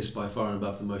 Pep is by far and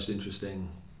above the most interesting.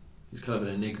 He's kind of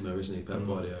an enigma, isn't he, Pep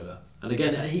Guardiola? And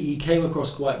again, he came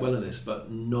across quite well in this, but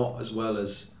not as well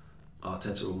as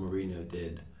Arteta or Mourinho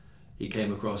did. He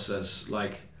came across as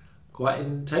like quite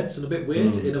intense and a bit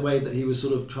weird in a way that he was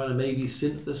sort of trying to maybe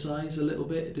synthesize a little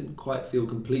bit. It didn't quite feel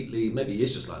completely. Maybe he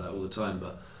is just like that all the time,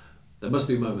 but there must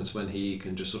be moments when he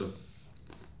can just sort of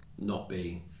not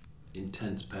be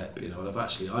intense Pep. I'd have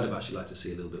actually liked to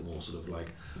see a little bit more sort of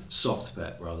like soft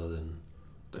Pep rather than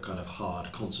the kind of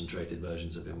hard, concentrated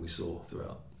versions of him we saw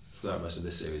throughout most of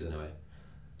this series anyway.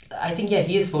 I think,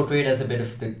 he is portrayed as a bit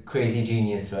of the crazy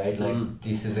genius, right? Like,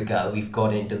 this is a guy, we've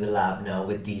got into the lab now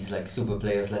with these, like, super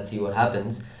players, let's see what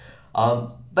happens.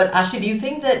 But actually, do you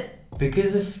think that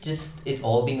because of just it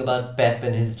all being about Pep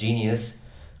and his genius,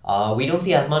 we don't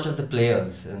see as much of the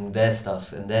players and their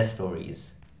stuff and their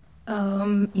stories?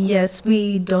 Yes,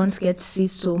 we don't get to see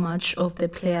so much of the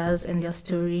players and their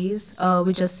stories.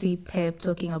 We just see Pep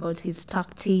talking about his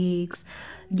tactics,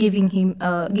 giving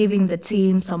the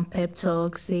team some pep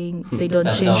talks, saying they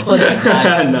don't change for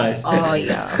the Nice. Oh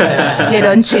yeah, they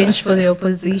don't change for the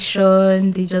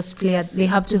opposition. They just they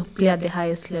have to play at the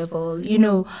highest level.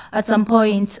 At some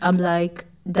point, I'm like,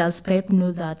 does Pep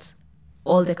know that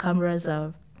all the cameras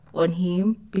are on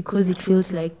him? Because it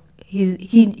feels like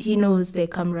he knows the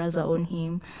cameras are on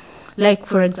him. Like,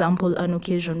 for example, an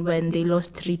occasion when they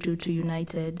lost 3-2 to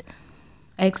United,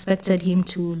 I expected him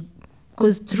to,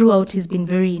 because throughout he's been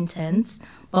very intense,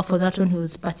 but for that one he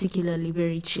was particularly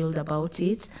very chilled about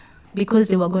it, because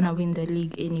they were going to win the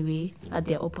league anyway at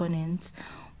their opponents.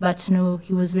 But no,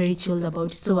 he was very chilled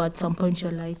about it. So at some point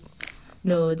you're like,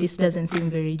 no, this doesn't seem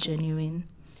very genuine.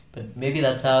 But maybe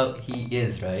that's how he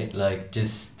is, right? Like,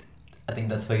 I think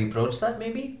that's why he approached that,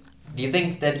 maybe? Do you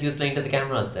think that he was playing to the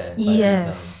cameras there?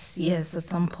 Yes, at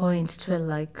some point it felt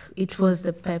like it was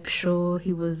the Pep show.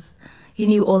 He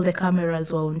knew all the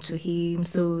cameras were onto him,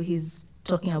 so he's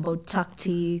talking about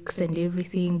tactics and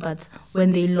everything, but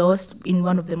when they lost in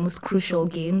one of the most crucial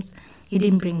games, he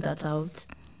didn't bring that out.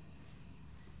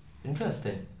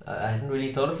 Interesting. I hadn't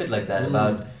really thought of it like that,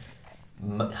 about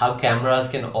how cameras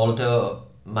can alter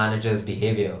managers'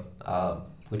 behavior.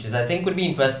 Which is, I think, would be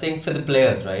interesting for the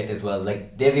players, right, as well.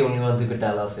 Like, they're the only ones who could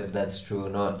tell us if that's true or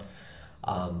not.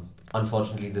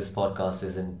 Unfortunately, this podcast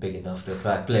isn't big enough to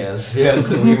attract players,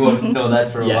 so we won't know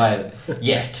that for a while.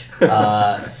 Yet.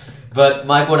 But,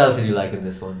 Mike, what else did you like in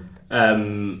this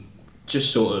one?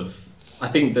 Just sort of, I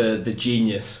think the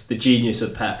genius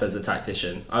of Pep as a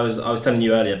tactician. I was telling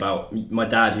you earlier about my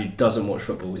dad, who doesn't watch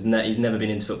football. He's never been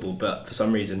into football, but for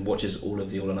some reason watches all of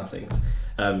the All or Nothings.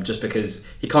 Just because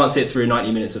he can't sit through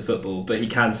 90 minutes of football, but he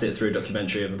can sit through a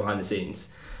documentary of behind the scenes.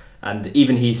 And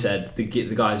even he said the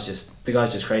guy's just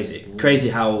crazy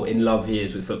how in love he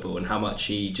is with football and how much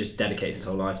he just dedicates his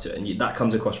whole life to it, and that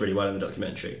comes across really well in the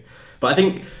documentary. But I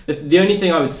think the only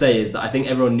thing I would say is that I think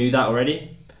everyone knew that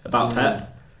already about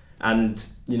Pep, and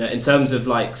in terms of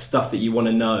like stuff that you want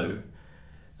to know,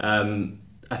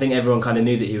 I think everyone kind of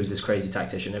knew that he was this crazy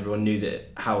tactician. Everyone knew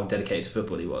that how dedicated to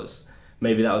football he was.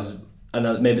 Maybe that was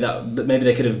another. Maybe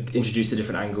they could have introduced a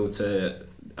different angle to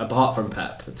apart from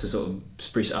Pep to sort of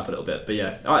spruce it up a little bit. But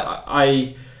yeah,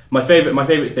 my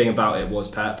favorite thing about it was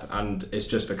Pep, and it's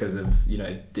just because of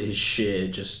his sheer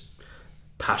just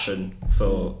passion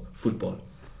for football.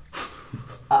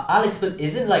 Alex, but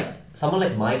isn't like someone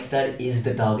like Mike's dad is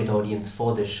the target audience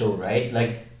for this show, right?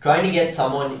 Like trying to get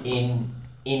someone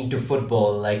into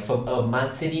football, like from a Man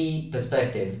City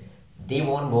perspective, they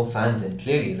want more fans in.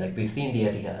 Clearly, like we've seen the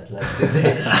Etihad,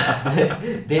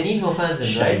 like they need more fans in,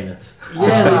 Shameless. right?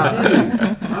 Yeah,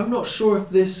 they do. I'm not sure if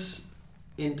this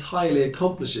entirely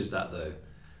accomplishes that though.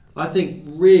 I think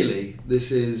really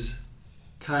this is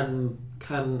can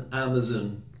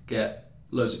Amazon get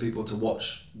loads of people to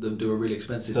watch them do a really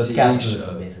expensive So it's TV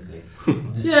capitalism, show?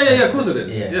 Yeah, of course it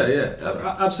is.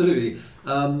 Yeah. Absolutely.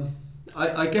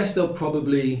 I guess they'll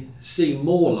probably see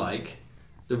more like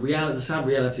the sad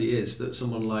reality is that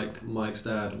someone like Mike's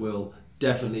dad will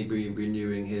definitely be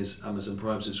renewing his Amazon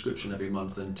Prime subscription every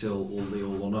month until all the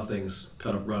all or nothings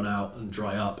kind of run out and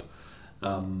dry up.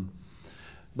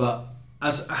 But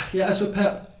as for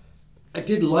Pep, I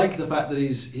did like the fact that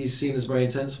he's seen as very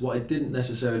intense. What I didn't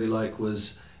necessarily like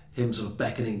was him sort of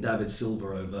beckoning David Silva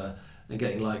over and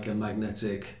getting like a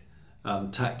magnetic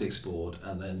tactics board,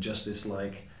 and then just this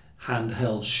like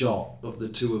handheld shot of the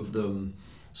two of them,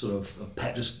 sort of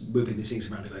Pep just moving these things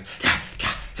around and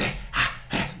going,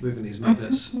 moving these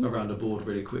magnets around a board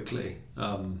really quickly,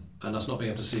 and us not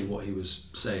being able to see what he was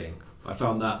saying. I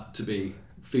found that to be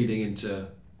feeding into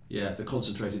the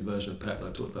concentrated version of Pep that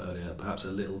I talked about earlier, perhaps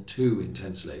a little too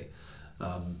intensely.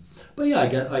 But yeah,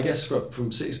 I guess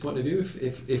from City's point of view,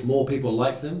 if more people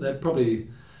like them, they're probably,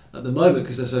 at the moment,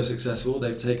 because they're so successful,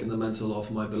 they've taken the mantle off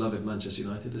my beloved Manchester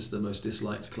United as the most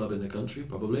disliked club in the country,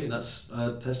 probably, and that's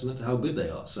a testament to how good they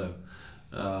are. So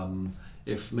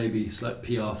if maybe like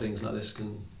PR things like this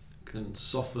can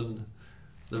soften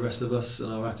the rest of us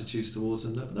and our attitudes towards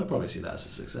them, they'll probably see that as a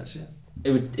success, yeah.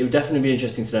 It would definitely be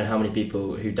interesting to know how many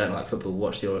people who don't like football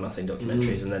watch the All or Nothing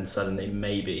documentaries and then suddenly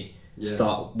maybe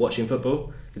start watching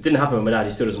football. It didn't happen with my dad. He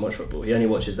still doesn't watch football. He only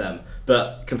watches them.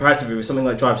 But comparatively with something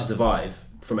like Drive to Survive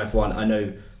from F1, I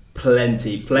know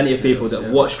plenty of people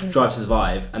that watch Drive to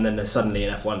Survive and then they're suddenly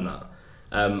in F1 now.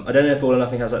 I don't know if All or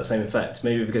Nothing has that same effect.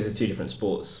 Maybe because it's two different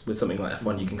sports. With something like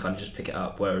F1, you can kind of just pick it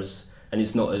up, whereas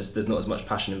there's not as much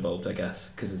passion involved, I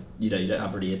guess, because you don't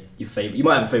have really your favorite. You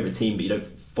might have a favorite team, but you don't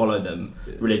follow them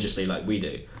religiously like we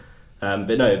do. But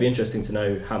no, it'd be interesting to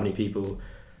know how many people,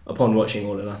 upon watching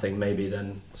All or Nothing, maybe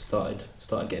then started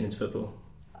getting into football.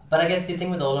 But I guess the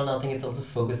thing with All or Nothing is also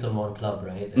focused on one club,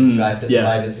 right? And Drive to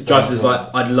Survive is Drive to Survive.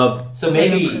 I'd love. So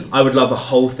maybe I would love a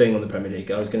whole thing on the Premier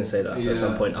League. I was going to say that at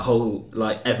some point. A whole,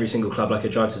 like every single club, like a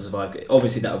Drive to Survive.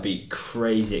 Obviously, that would be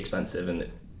crazy expensive, and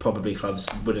probably clubs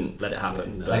wouldn't let it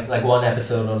happen. Like one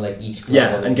episode on like each club.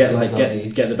 Yeah, and get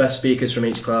the best speakers from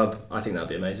each club. I think that'd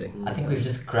be amazing. I think we've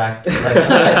just cracked.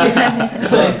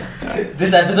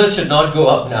 This episode should not go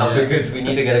up now because we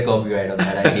need to get a copyright on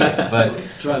that idea. But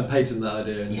try and patent that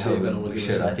idea and see if anyone will give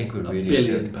us I think we really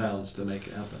 £1 billion to make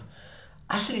it happen.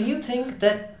 Actually, do you think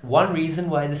that one reason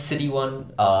why the City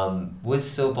one was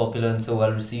so popular and so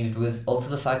well received was also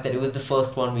the fact that it was the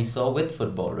first one we saw with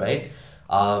football, right?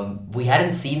 We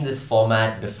hadn't seen this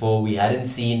format before. We hadn't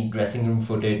seen dressing room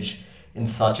footage in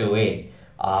such a way.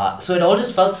 So it all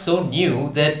just felt so new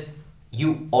that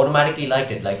you automatically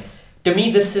liked it. Like, to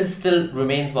me, this still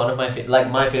remains one of my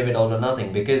my favorite All or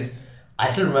Nothing, because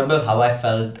I still remember how I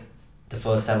felt the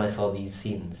first time I saw these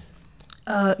scenes.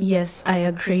 Yes, I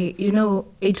agree.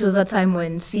 It was a time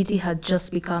when City had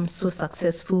just become so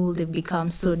successful, they've become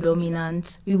so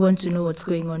dominant. We want to know what's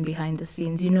going on behind the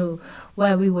scenes.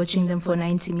 Why are we watching them for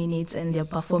 90 minutes and they're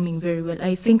performing very well?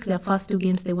 I think their first two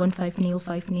games, they won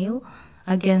 5-0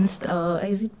 against,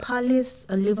 is it Palace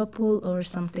or Liverpool or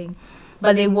something?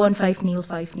 But they won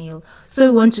 5-0. So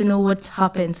we want to know what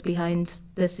happens behind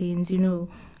the scenes,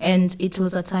 And it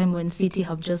was a time when City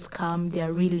have just come, they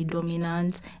are really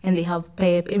dominant, and they have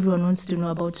Pep. Everyone wants to know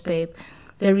about Pep.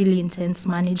 They're really intense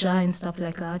manager and stuff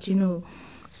like that,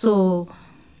 So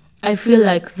I feel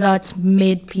like that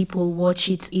made people watch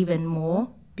it even more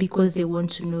because they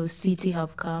want to know City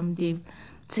have come. They've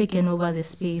taken over the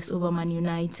space, over Man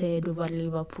United, over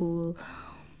Liverpool.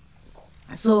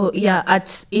 So yeah,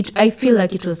 at it, I feel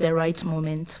like it was the right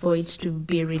moment for it to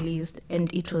be released,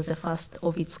 and it was the first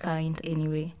of its kind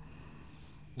anyway.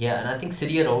 Yeah, and I think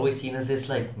City are always seen as this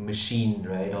like machine,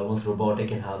 right? Almost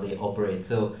robotic in how they operate.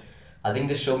 So I think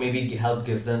the show maybe helped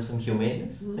give them some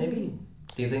humaneness, maybe.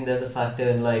 Do you think there's a factor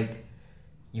in like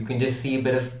you can just see a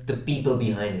bit of the people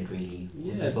behind it really?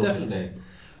 Yeah, definitely.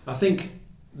 I think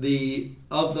the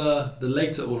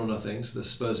later All or Nothings, the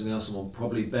Spurs and the Arsenal one,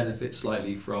 probably benefit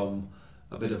slightly from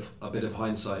a bit of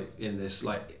hindsight in this.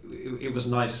 Like it was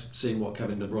nice seeing what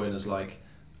Kevin De Bruyne is like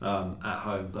at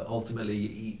home, but ultimately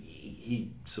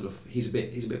he's a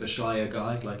bit of a shyer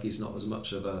guy. Like he's not as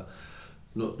much of a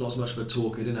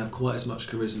talker. He didn't have quite as much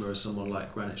charisma as someone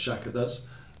like Granit Xhaka does.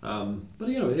 But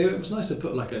it was nice to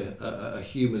put like a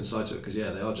human side to it, because they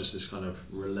are just this kind of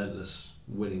relentless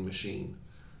winning machine.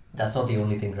 That's not the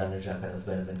only thing Granit Xhaka does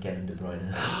better than Kevin De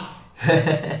Bruyne.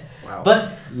 Wow.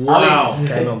 But Alex,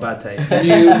 came on bad takes.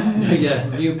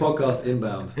 New podcast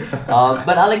inbound.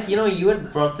 But Alex, you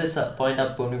had brought this point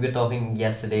up when we were talking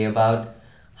yesterday about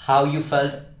how you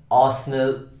felt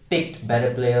Arsenal picked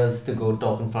better players to go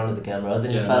talk in front of the cameras,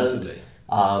 and you felt massively.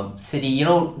 City,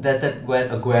 there's that where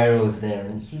Aguero's there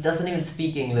and he doesn't even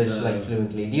speak English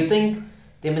fluently. Do you think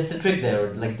they missed a trick there,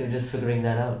 or like they're just figuring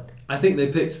that out? I think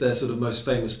they picked their sort of most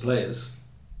famous players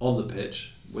on the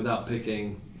pitch without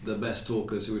picking the best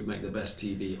talkers who would make the best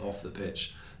TV off the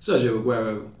pitch. Sergio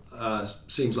Aguero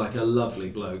seems like a lovely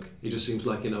bloke. He just seems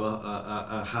like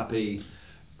a happy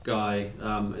guy.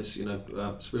 It's a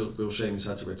real shame he's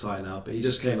had to retire now, but he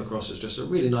just came across as just a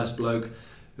really nice bloke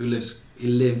who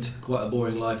lived quite a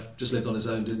boring life. Just lived on his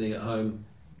own, didn't he, at home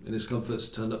in his comforts,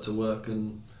 turned up to work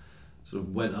and sort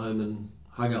of went home and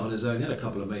hung out on his own. He had a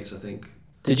couple of mates, I think.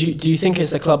 Do you think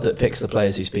it's the club that picks the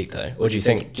players who speak though, or do you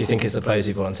think it's the players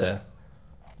who volunteer?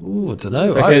 Ooh, I don't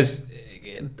know. Because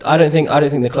I don't think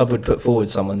the club would put forward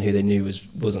someone who they knew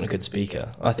wasn't a good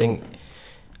speaker. I think,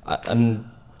 and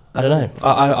I don't know.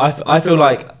 I feel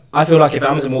like if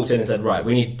Amazon walked in and said, right,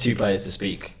 we need 2 players to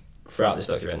speak throughout this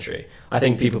documentary, I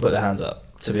think people put their hands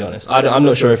up. To be honest, I'm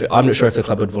not sure if the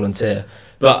club would volunteer,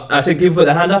 but I think people put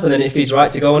their hand up, and then if he's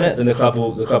right to go on it, then the club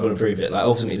will approve it. Like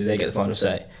ultimately, they get the final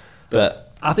say. But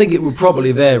I think it would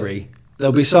probably vary.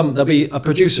 There'll be a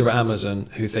producer at Amazon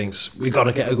who thinks we've got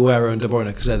to get Aguero and De Bruyne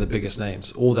because they're the biggest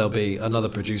names, or there'll be another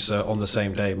producer on the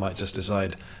same day might just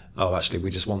decide, oh, actually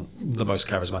we just want the most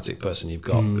charismatic person you've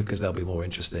got because they'll be more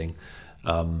interesting.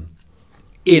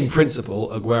 In principle,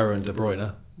 Aguero and De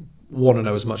Bruyne, want to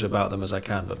know as much about them as I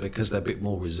can, but because they're a bit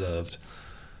more reserved,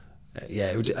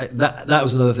 that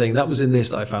was another thing that was in this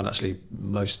that I found actually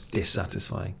most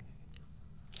dissatisfying.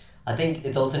 I think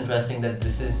it's also interesting that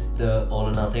this is the all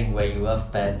or nothing where you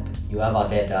have Pep, you have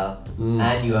Arteta,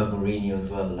 and you have Mourinho as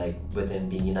well, like with him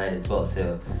being United boss.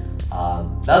 So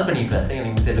that was pretty interesting. I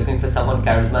mean, if they're looking for someone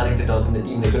charismatic to talk in the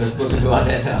team, they could have spoken to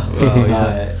Arteta. Oh,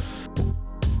 yeah.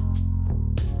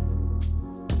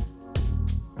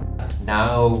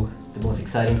 Now, the most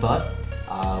exciting part,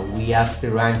 we have to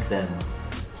rank them.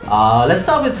 Let's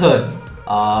start with third.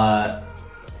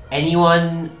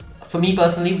 Anyone, for me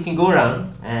personally, we can go around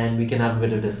and we can have a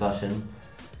bit of discussion.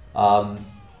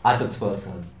 I took Spurs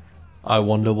third. I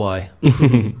wonder why.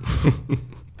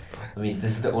 I mean,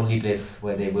 this is the only place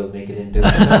where they will make it into.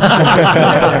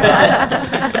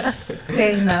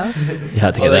 Fair enough. You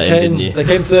had to get that in, didn't you? They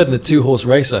came third in a 2-horse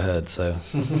race, I heard, so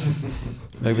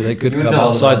maybe they could come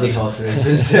outside the horse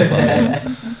races.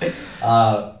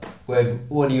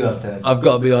 What do you have third? I've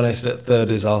got to be honest, at third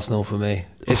is Arsenal for me.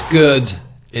 It's good.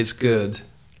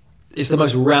 It's the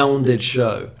most rounded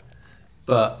show,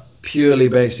 but purely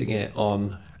basing it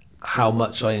on how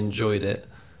much I enjoyed it,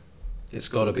 it's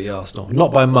got to be Arsenal.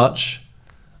 Not by much,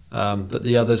 but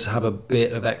the others have a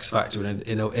bit of X factor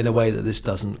in a way that this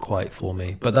doesn't quite for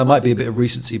me. But that might be a bit of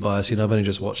recency bias. I've only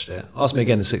just watched it. Ask me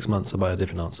again in 6 months, I'll buy a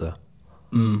different answer.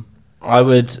 I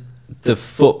would, the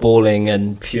footballing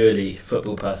and purely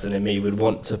football person in me would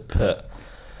want to put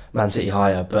Man City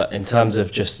higher, but in terms of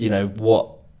just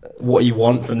what you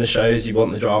want from the shows, you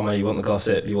want the drama, you want the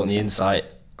gossip, you want the insight.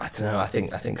 I don't know. I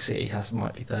think City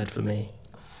might be third for me.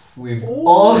 We've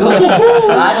all got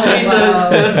actually, so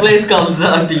third place comes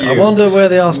down to you. I wonder where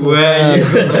the Arsenal is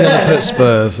going to put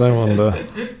Spurs. I wonder.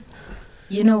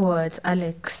 You know what,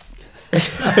 Alex?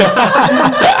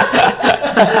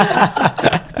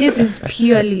 This is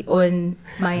purely on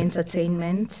my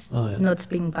entertainment, not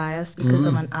being biased because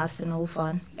I'm an Arsenal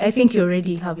fan. I think you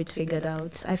already have it figured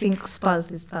out. I think Spurs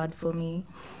is third for me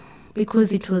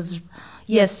because it was,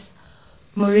 yes,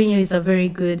 Mourinho is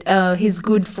he's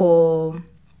good for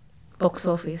box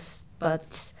office,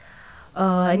 but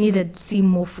I needed to see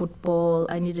more football.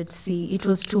 I needed to see. It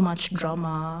was too much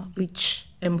drama, which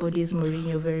embodies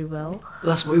Mourinho very well.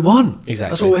 That's what we want.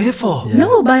 Exactly. That's what we're here for. Yeah.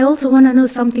 No, but I also want to know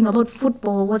something about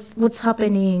football. What's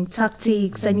happening?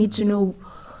 Tactics. I need to know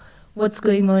what's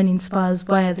going on in Spurs.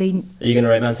 Why are they? Are you going to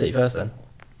rate Man City first then?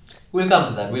 We'll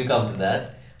come to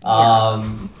that.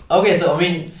 Okay, so I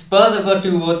mean, Spurs have got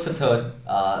 2 votes for third,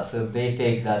 so they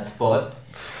take that spot.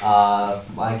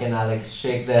 Mike and Alex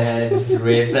shake their heads,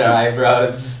 raise their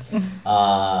eyebrows,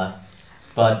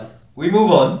 but we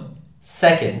move on.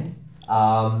 Second,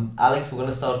 Alex, we're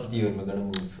gonna start with you, and we're gonna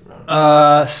move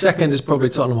around. Second is probably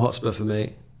Tottenham Hotspur for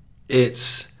me.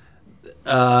 It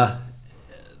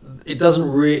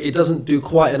doesn't do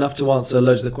quite enough to answer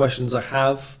loads of the questions I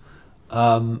have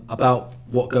about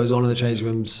what goes on in the changing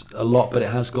rooms a lot, but it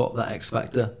has got that X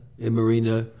factor in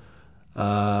Mourinho.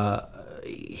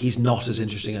 He's not as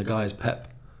interesting a guy as Pep.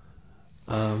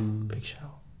 Big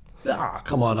shout.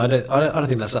 Come on, I don't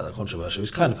think that's that controversial.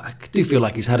 It's kind of, I do feel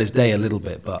like he's had his day a little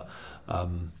bit, but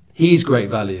he's great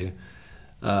value.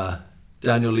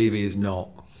 Daniel Levy is not.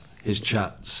 His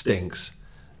chat stinks.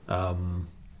 But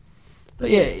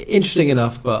yeah, interesting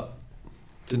enough, but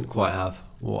didn't quite have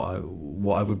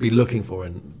what I would be looking for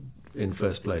in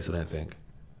first place, I don't think.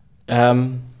 I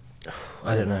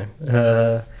don't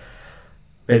know.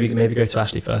 Maybe go to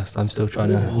Ashley first. I'm still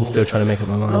trying to make up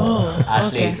my mind.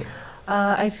 Ashley. Okay.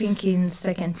 I think in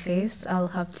second place, I'll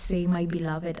have to say my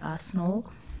beloved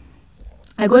Arsenal.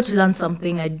 I got to learn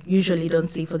something I usually don't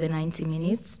see for the 90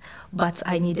 minutes, but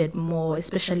I needed more,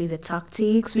 especially the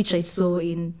tactics, which I saw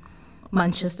in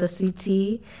Manchester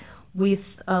City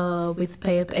with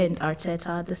Pep and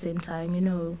Arteta at the same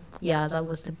time. Yeah, that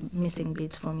was the missing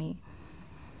bit for me.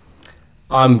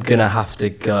 I'm gonna have to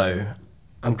go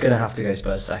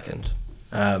Spurs second.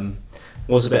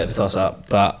 Was a bit of a toss up,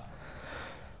 but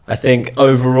I think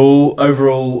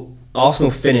overall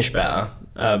Arsenal finished better.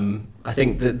 I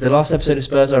think the last episode of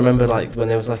Spurs, I remember like when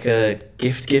there was like a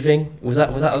gift giving. Was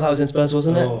that in Spurs,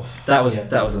 wasn't it? Oh, that was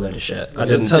a load of shit. I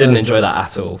was a didn't enjoy that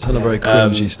at all. Ton of very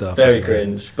cringy stuff. Very isn't it?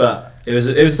 cringe, but it was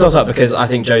a toss up because I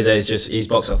think Jose is he's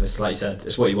box office, like you said.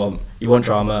 It's what you want. You want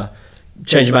drama.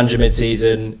 Change of manager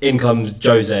mid-season. In comes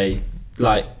Jose.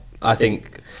 Like I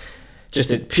think.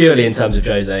 Just purely in terms of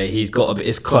Jose, he's got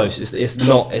it's close. It's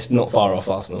not far off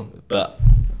Arsenal, but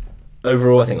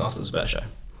overall, I think Arsenal's a better show.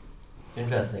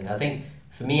 Interesting. I think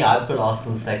for me, I put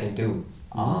Arsenal second too.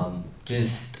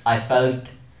 I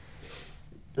felt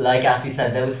like Ashley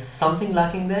said there was something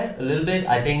lacking there a little bit.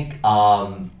 I think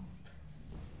I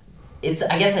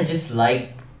guess I just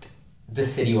liked the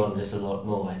City one just a lot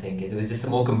more. I think it was just a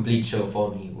more complete show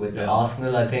for me. With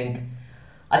Arsenal, I think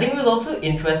it was also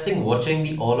interesting watching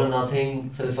the All or Nothing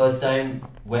for the first time,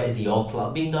 where it's your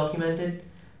club being documented.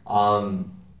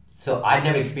 So I'd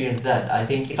never experienced that. I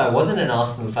think if I wasn't an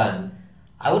Arsenal fan,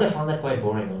 I would have found that quite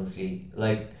boring, honestly.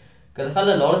 Because I felt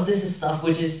a lot of this is stuff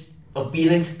which is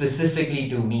appealing specifically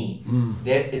to me.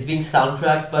 It's being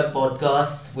soundtracked by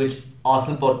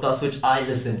Arsenal podcasts, which I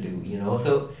listen to,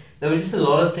 So there were just a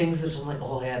lot of things which I'm like,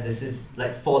 oh yeah, this is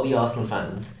like for the Arsenal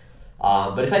fans.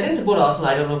 But if I didn't support Arsenal,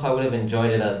 I don't know if I would have enjoyed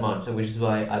it as much, which is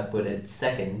why I put it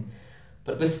second.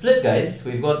 But we're split, guys.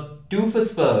 We've got 2 for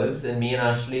Spurs, and me and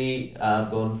Ashley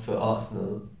have gone for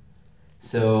Arsenal.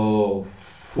 So,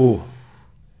 Ooh.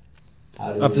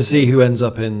 How do I have to see who ends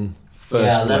up in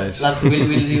first place.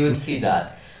 We'll see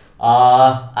that.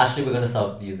 Ashley, we're going to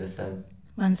start with you this time.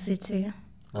 Man City.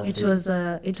 It was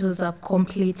a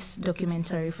complete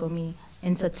documentary for me.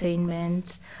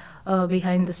 Entertainment.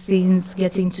 Behind the scenes,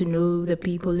 getting to know the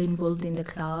people involved in the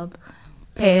club.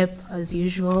 Pep, as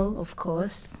usual, of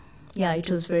course. Yeah,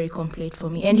 it was very complete for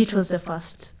me. And it was the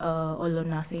first All or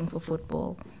Nothing for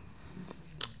football.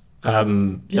 I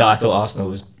thought Arsenal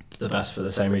was the best for the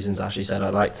same reasons Ashley said. I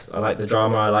liked the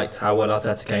drama. I liked how well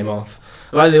Arteta came off.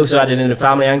 I like they also added in a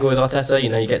family angle with Arteta. You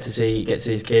get to see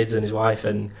his kids and his wife.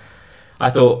 And I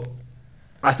thought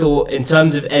in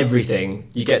terms of everything,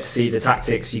 you get to see the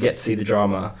tactics, you get to see the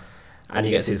drama. And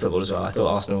you get to see the football as well. I thought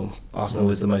Arsenal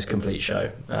was the most complete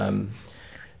show.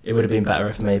 It would have been better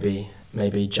if maybe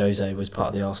Jose was part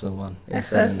of the Arsenal one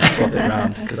instead and swap it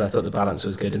around, because I thought the balance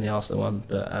was good in the Arsenal one.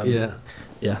 But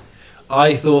yeah.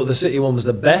 I thought the City one was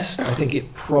the best. I think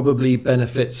it probably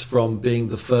benefits from being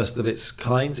the first of its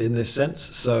kind in this sense.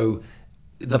 So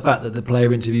the fact that the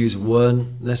player interviews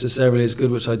weren't necessarily as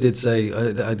good, which I did say,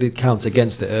 I did count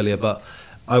against it earlier, but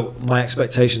my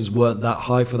expectations weren't that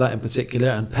high for that in particular.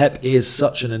 And Pep is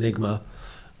such an enigma,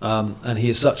 and he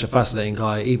is such a fascinating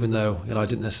guy, even though I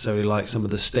didn't necessarily like some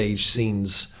of the staged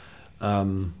scenes.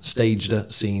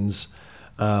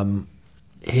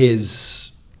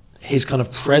 his kind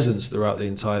of presence throughout the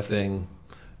entire thing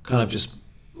kind of just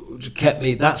kept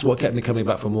me. That's what kept me coming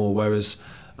back for more. Whereas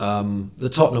the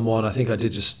Tottenham one, I think I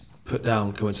did just put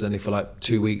down coincidentally for like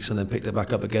 2 weeks and then picked it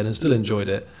back up again and still enjoyed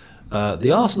it.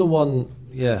 The Arsenal one,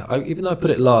 even though I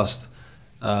put it last,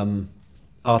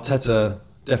 Arteta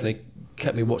definitely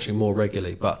kept me watching more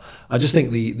regularly. But I just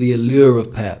think the allure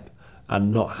of Pep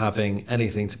and not having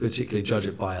anything to particularly judge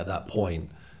it by at that point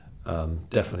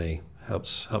definitely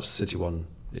helps the City one.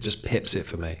 It just pips it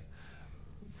for me.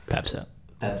 Peps it.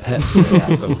 Peps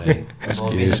it for me.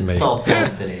 Excuse me.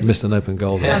 Missed an open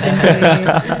goal there.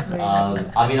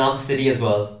 I mean, I'm City as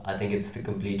well. I think it's the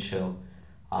complete show.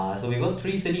 So we've got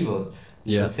 3 City votes.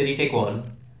 Yeah. So City take 1.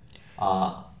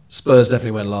 Spurs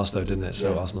definitely went last though, didn't it?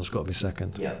 So Yeah. Arsenal's got to be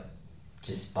second. Yeah.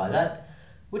 Just by that.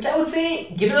 Which I would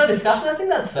say, given our discussion, I think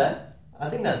that's fair. I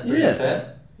think that's pretty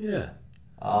fair. Yeah.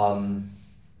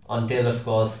 Until, of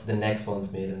course, the next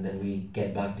one's made and then we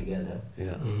get back together.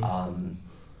 Yeah.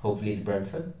 Hopefully it's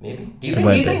Brentford, maybe. Do It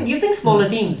won't you think smaller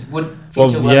teams would Well,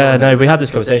 feature well? yeah, no, we had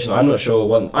this conversation. I'm not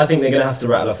sure. I think they're going to have to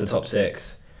rattle off the top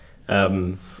 6.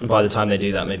 By the time they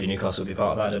do that, maybe Newcastle will be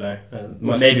part of that. I don't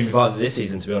know. Maybe be part of this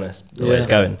season, to be honest, the way it's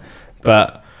going.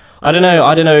 But I don't know.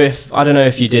 I don't know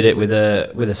if you did it with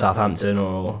a Southampton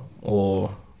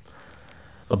or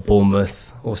a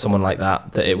Bournemouth or someone like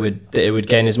that it would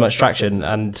gain as much traction.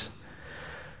 And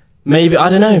maybe I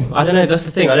don't know. That's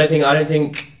the thing. I don't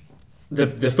think.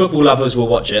 The football lovers will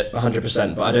watch it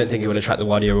 100%, but I don't think it will attract the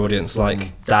wider audience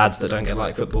like dads that don't get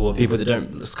like football or people that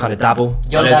don't just kind of dabble.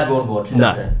 Your dad won't watch it.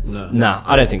 No,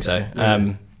 I don't think so.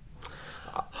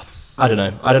 I don't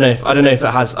know. I don't know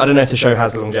if the show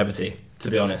has longevity,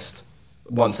 to be honest,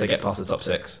 once they get past the top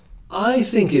 6. I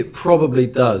think it probably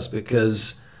does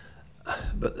because,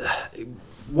 but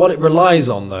what it relies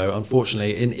on though,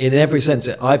 unfortunately, in every sense,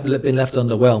 I've been left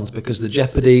underwhelmed because the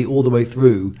jeopardy all the way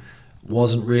through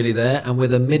wasn't really there, and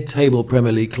with a mid-table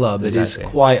Premier League club, it is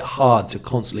quite hard to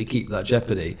constantly keep that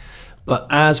jeopardy. But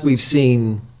as we've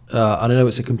seen, I know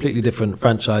it's a completely different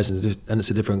franchise and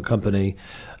it's a different company,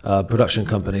 production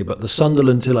company, but the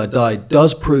Sunderland Till I Die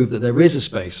does prove that there is a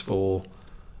space for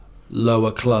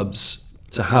lower clubs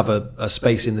to have a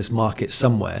space in this market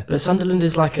somewhere. But Sunderland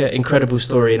is like an incredible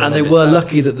story, and they were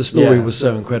lucky that the story was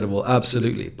so incredible,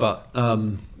 absolutely. But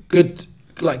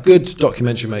good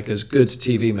documentary makers, good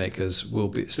TV makers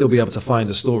will still be able to find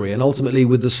a story. And ultimately,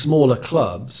 with the smaller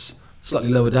clubs, slightly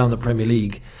lower down the Premier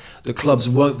League, the clubs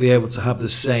won't be able to have the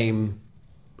same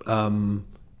kind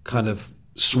of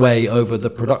sway over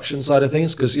the production side of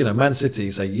things. Because, Man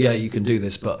City say, yeah, you can do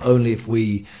this, but only if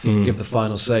we give the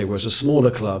final say. Whereas a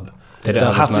smaller club,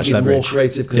 they'll have to give more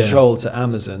creative control to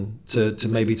Amazon to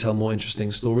maybe tell more interesting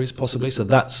stories, possibly. So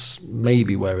that's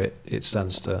maybe where it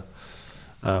stands to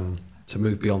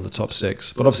move beyond the top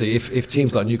 6. But obviously, if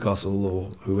teams like Newcastle or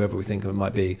whoever we think it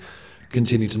might be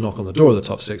continue to knock on the door of the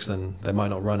top 6, then they might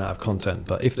not run out of content.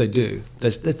 But if they do,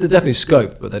 there's definitely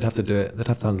scope, but they'd have to do it. They'd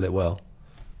have to handle it well.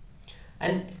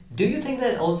 And do you think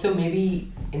that also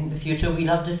maybe in the future we'll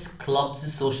have just clubs,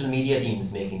 social media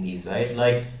teams making these, right?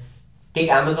 Like, take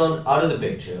Amazon out of the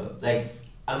picture. Like,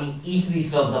 I mean, each of these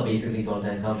clubs are basically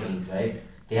content companies, right?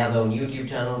 They have their own YouTube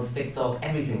channels, TikTok,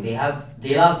 everything.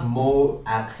 They'll have more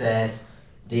access.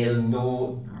 They'll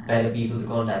know better people to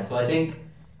contact. So I think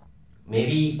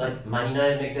maybe like Man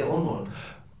United make their own one.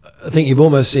 I think you've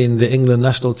almost seen the England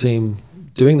national team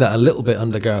doing that a little bit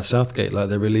under Gareth Southgate. Like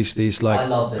they released these I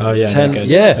love them. Oh yeah, 10. they're good.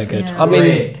 Yeah, They're good. I mean,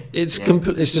 Great. it's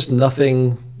just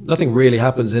nothing really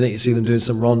happens in it. You see them doing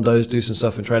some rondos, do some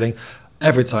stuff in training.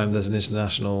 Every time there's an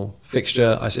international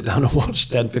fixture, I sit down and watch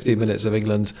 10-15 minutes of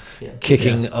England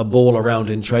kicking a ball around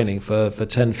in training for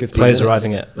 10-15 minutes. Players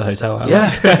arriving at the hotel.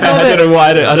 Yeah. I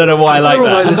don't know why I like They're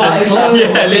all that. like this.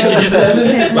 Yeah, literally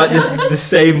just like the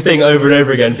same thing over and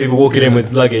over again. People walking in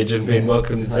with luggage and being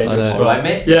welcomed to the same I know. spot. Alright,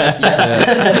 mate?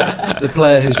 Yeah. The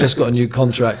player who's just got a new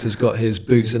contract has got his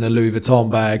boots in a Louis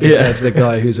Vuitton bag compared to the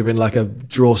guy who's in like a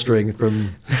drawstring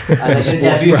from And then the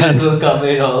sports debutant brand. will come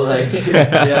in all like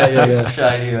yeah.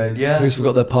 shiny red. Yeah. Who's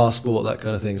forgot their passport, that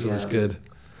kind of thing. So it's good.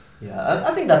 Yeah,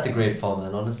 I think that's a great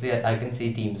format. Honestly, I can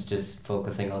see teams just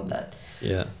focusing on that.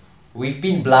 Yeah. We've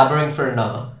been blabbering for an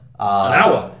hour. An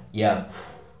hour? Yeah.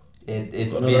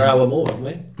 It's Got been another hour more, haven't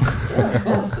we? Yeah, of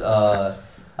course.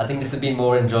 I think this has been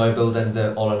more enjoyable than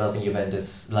the All or Nothing event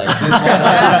is. Like this one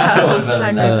is so well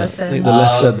done. 100%. I think the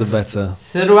less said, the better.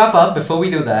 So to wrap up, before we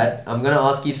do that, I'm gonna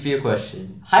ask each of you a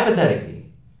question.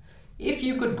 Hypothetically, if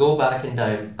you could go back in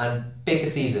time and pick a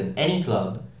season, any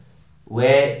club,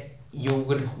 where you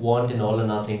would want an All or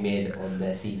Nothing made on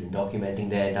their season, documenting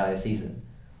their entire season.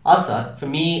 I'll start. For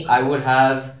me, I would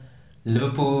have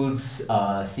Liverpool's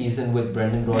season with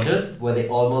Brendan Rodgers, where they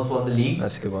almost won the league,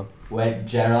 That's a good one. where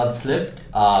Gerrard slipped.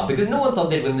 Because no one thought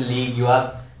they'd win the league. You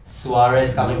have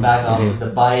Suarez coming back after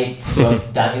the bite,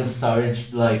 plus Daniel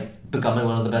Sturridge becoming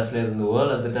one of the best players in the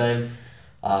world at the time.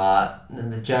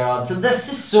 And the Gerrard. So there's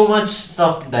just so much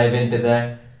stuff to dive into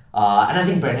there. And I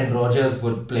think Brendan Rodgers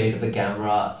would play to the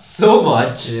camera so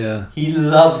much. Yeah. He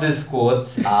loves his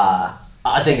quotes.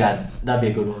 I think that'd be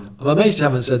a good one. I'm amazed you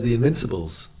haven't said the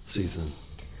Invincibles season.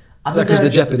 I mean, Because the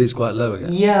jeopardy is quite low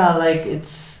again. Yeah,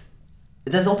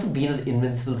 there's also been an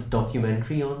Invincibles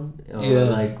documentary on.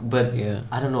 But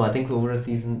I don't know. I think over a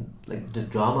season, the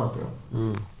drama,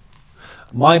 bro.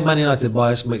 My Man United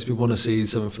bias makes me want to see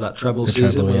something for that treble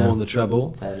season when we won the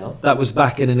treble. Fair enough. That was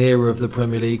back in an era of the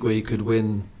Premier League where you could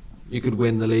win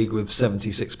the league with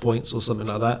 76 points or something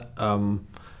like that.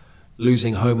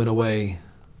 Losing home and away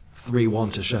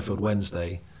 3-1 to Sheffield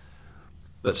Wednesday,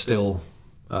 but still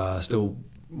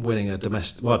winning a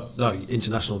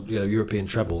international, European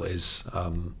treble is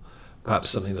perhaps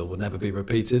something that will never be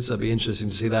repeated. So it'd be interesting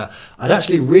to see that. I'd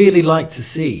actually really like to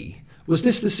see. Was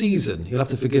this the season? You'll have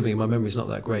to forgive me. My memory's not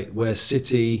that great. Where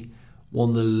City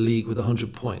won the league with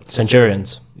 100 points.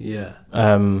 Centurions. Yeah.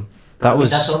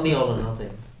 That's on the all or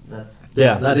nothing.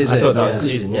 That is I it. thought that was the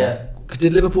season. Yeah.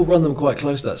 Did Liverpool run them quite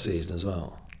close that season as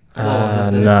well? No.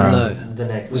 The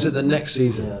next. Was it the next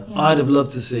season? Yeah. I'd have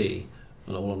loved to see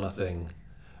an all or nothing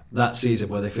that season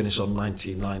where they finished on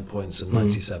 99 points and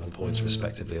 97 points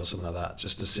respectively, or something like that,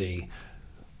 just to see,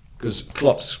 because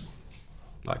Klopp's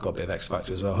got a bit of X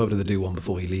factor as well. Hopefully they do one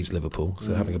before he leaves Liverpool, because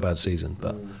they're having a bad season.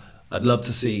 But I'd love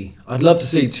to see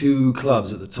two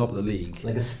clubs at the top of the league,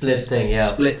 Like a split thing, yeah.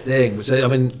 split thing. Which no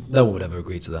one would ever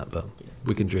agree to that, but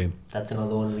we can dream. That's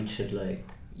another one we should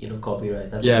copyright.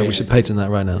 That's Yeah, great. we should patent that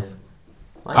right now. Yeah.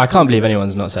 I can't believe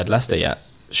anyone's not said Leicester yet.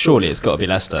 Surely it's got to be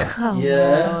Leicester. Come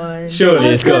Yeah. on. Surely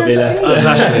it's got to be Leicester. That's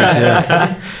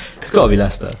Ashley's, It's got to be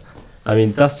Leicester. I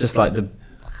mean, that's just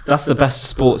that's the best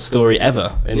sports story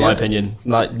ever, in my opinion.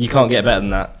 You can't get better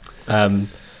than that. And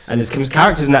there's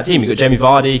characters in that team. You've got Jamie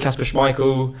Vardy, Kasper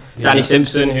Schmeichel, Danny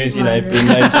Simpson, who's been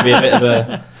known to be a bit of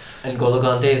a... And N'Golo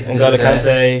Kante. N'Golo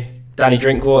Kante, Danny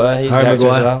Drinkwater, he's a Harry character as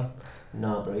Maguire. well.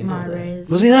 No, bro, he's not there.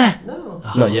 Mahrez. Wasn't he there? No.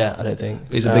 Not yet, I don't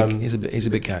think. He's a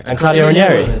big character. And Claudio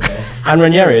Ranieri. Yeah. And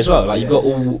Ranieri as well. You've got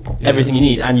everything you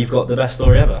need, and you've got the best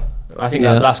story ever. I think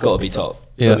that's got to be top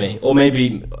for me. Or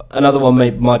maybe another one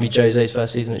might be Jose's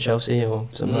first season at Chelsea or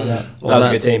something like that. That was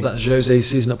a good team. That's Jose's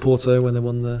season at Porto when they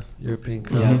won the European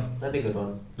Cup. Yeah. That'd be a good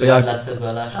one. But yeah, Leicester as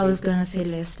well, Ashley. I was gonna say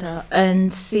Leicester,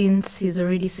 and since he's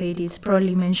already said it,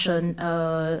 probably mention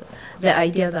the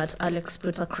idea that Alex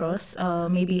put across,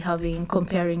 maybe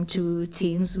comparing two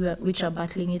teams which are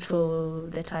battling it for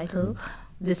the title.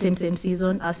 The same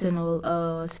season,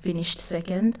 Arsenal finished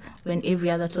second when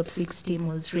every other top 6 team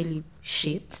was really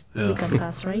shit. Yeah. We can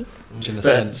pass, right? In a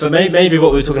sense. But maybe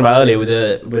what we were talking about earlier with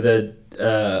a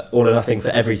all or nothing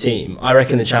for every team, I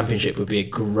reckon the Championship would be a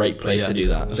great place to do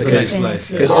that. It's the next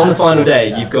place. Because on the final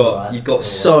day, you've got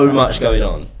so much going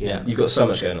on. Yeah. You've got so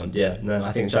much going on. Yeah, no,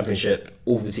 I think the Championship,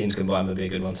 all the teams combined, would be a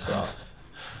good one to start.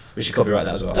 We should copyright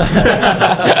that as well.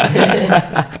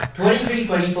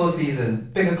 23-24 season.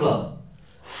 Pick a club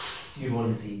you'd want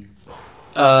to see.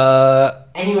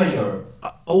 Anywhere in Europe.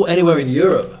 Anywhere in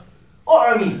Europe.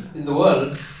 Or, in the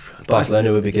world.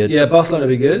 Barcelona would be good. Yeah, Barcelona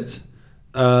would be good.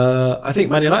 I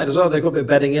think Man United as well. They've got a bit of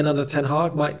betting in under Ten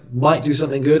Hag. Might do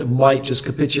something good. Might just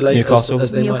capitulate Newcastle.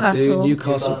 as they might do. Newcastle.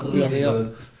 Newcastle could be Yes.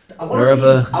 up.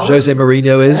 Wherever Jose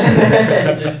Mourinho is.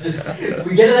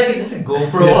 We get just a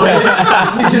GoPro on it.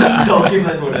 We just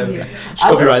document whatever. Yeah.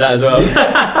 Should copyright that as well.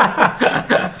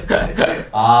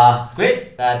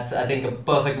 Great. That's, I think, a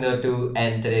perfect note to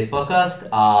end today's podcast.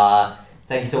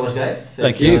 Thank you so much, guys, for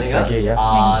Thank you. joining us. Thank you,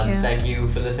 yeah. Thank you. Thank you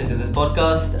for listening to this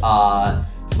podcast.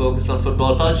 Focus on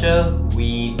football culture.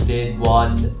 We did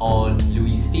one on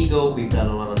Luis Figo. We've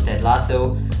done one on Ted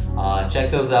Lasso.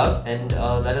 Check those out and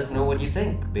let us know what you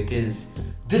think, because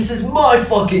this is my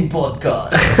fucking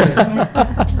podcast.